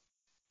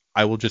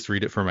I will just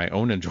read it for my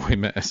own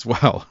enjoyment as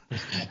well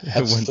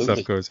when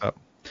stuff goes up.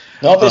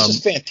 No, this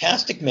is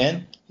fantastic,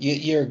 man.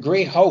 You're a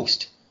great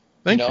host.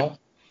 Thank you.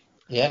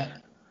 Yeah.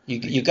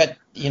 You got,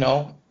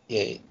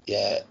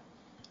 yeah.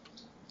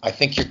 I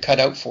think you're cut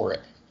out for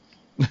it.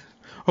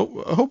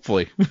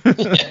 Hopefully.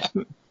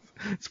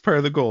 It's part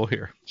of the goal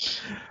here.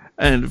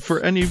 And for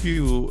any of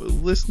you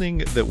listening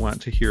that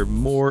want to hear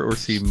more or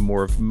see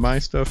more of my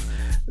stuff,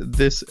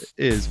 this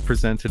is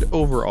presented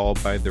overall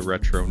by the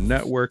Retro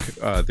Network.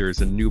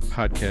 There's a new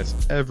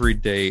podcast every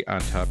day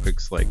on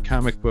topics like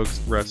comic books,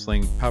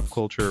 wrestling, pop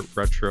culture,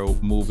 retro,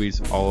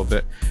 movies, all of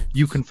it.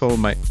 You can follow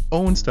my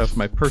own stuff.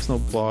 My personal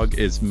blog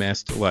is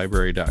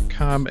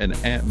maskedlibrary.com and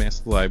at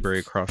maskedlibrary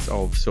across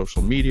all of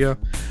social media,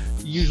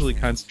 usually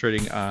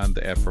concentrating on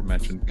the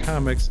aforementioned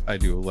comics. I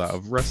do a lot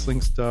of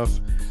wrestling stuff,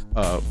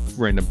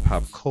 random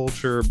pop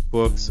culture,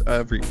 books,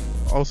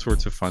 all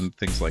sorts of fun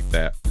things like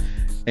that.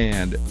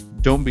 And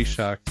don't be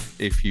shocked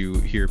if you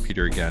hear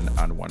Peter again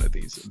on one of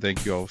these.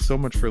 Thank you all so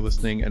much for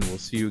listening, and we'll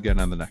see you again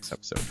on the next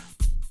episode.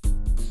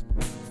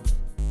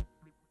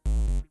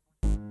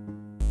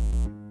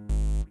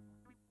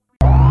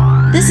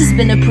 This has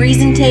been a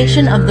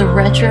presentation of the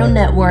Retro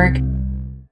Network.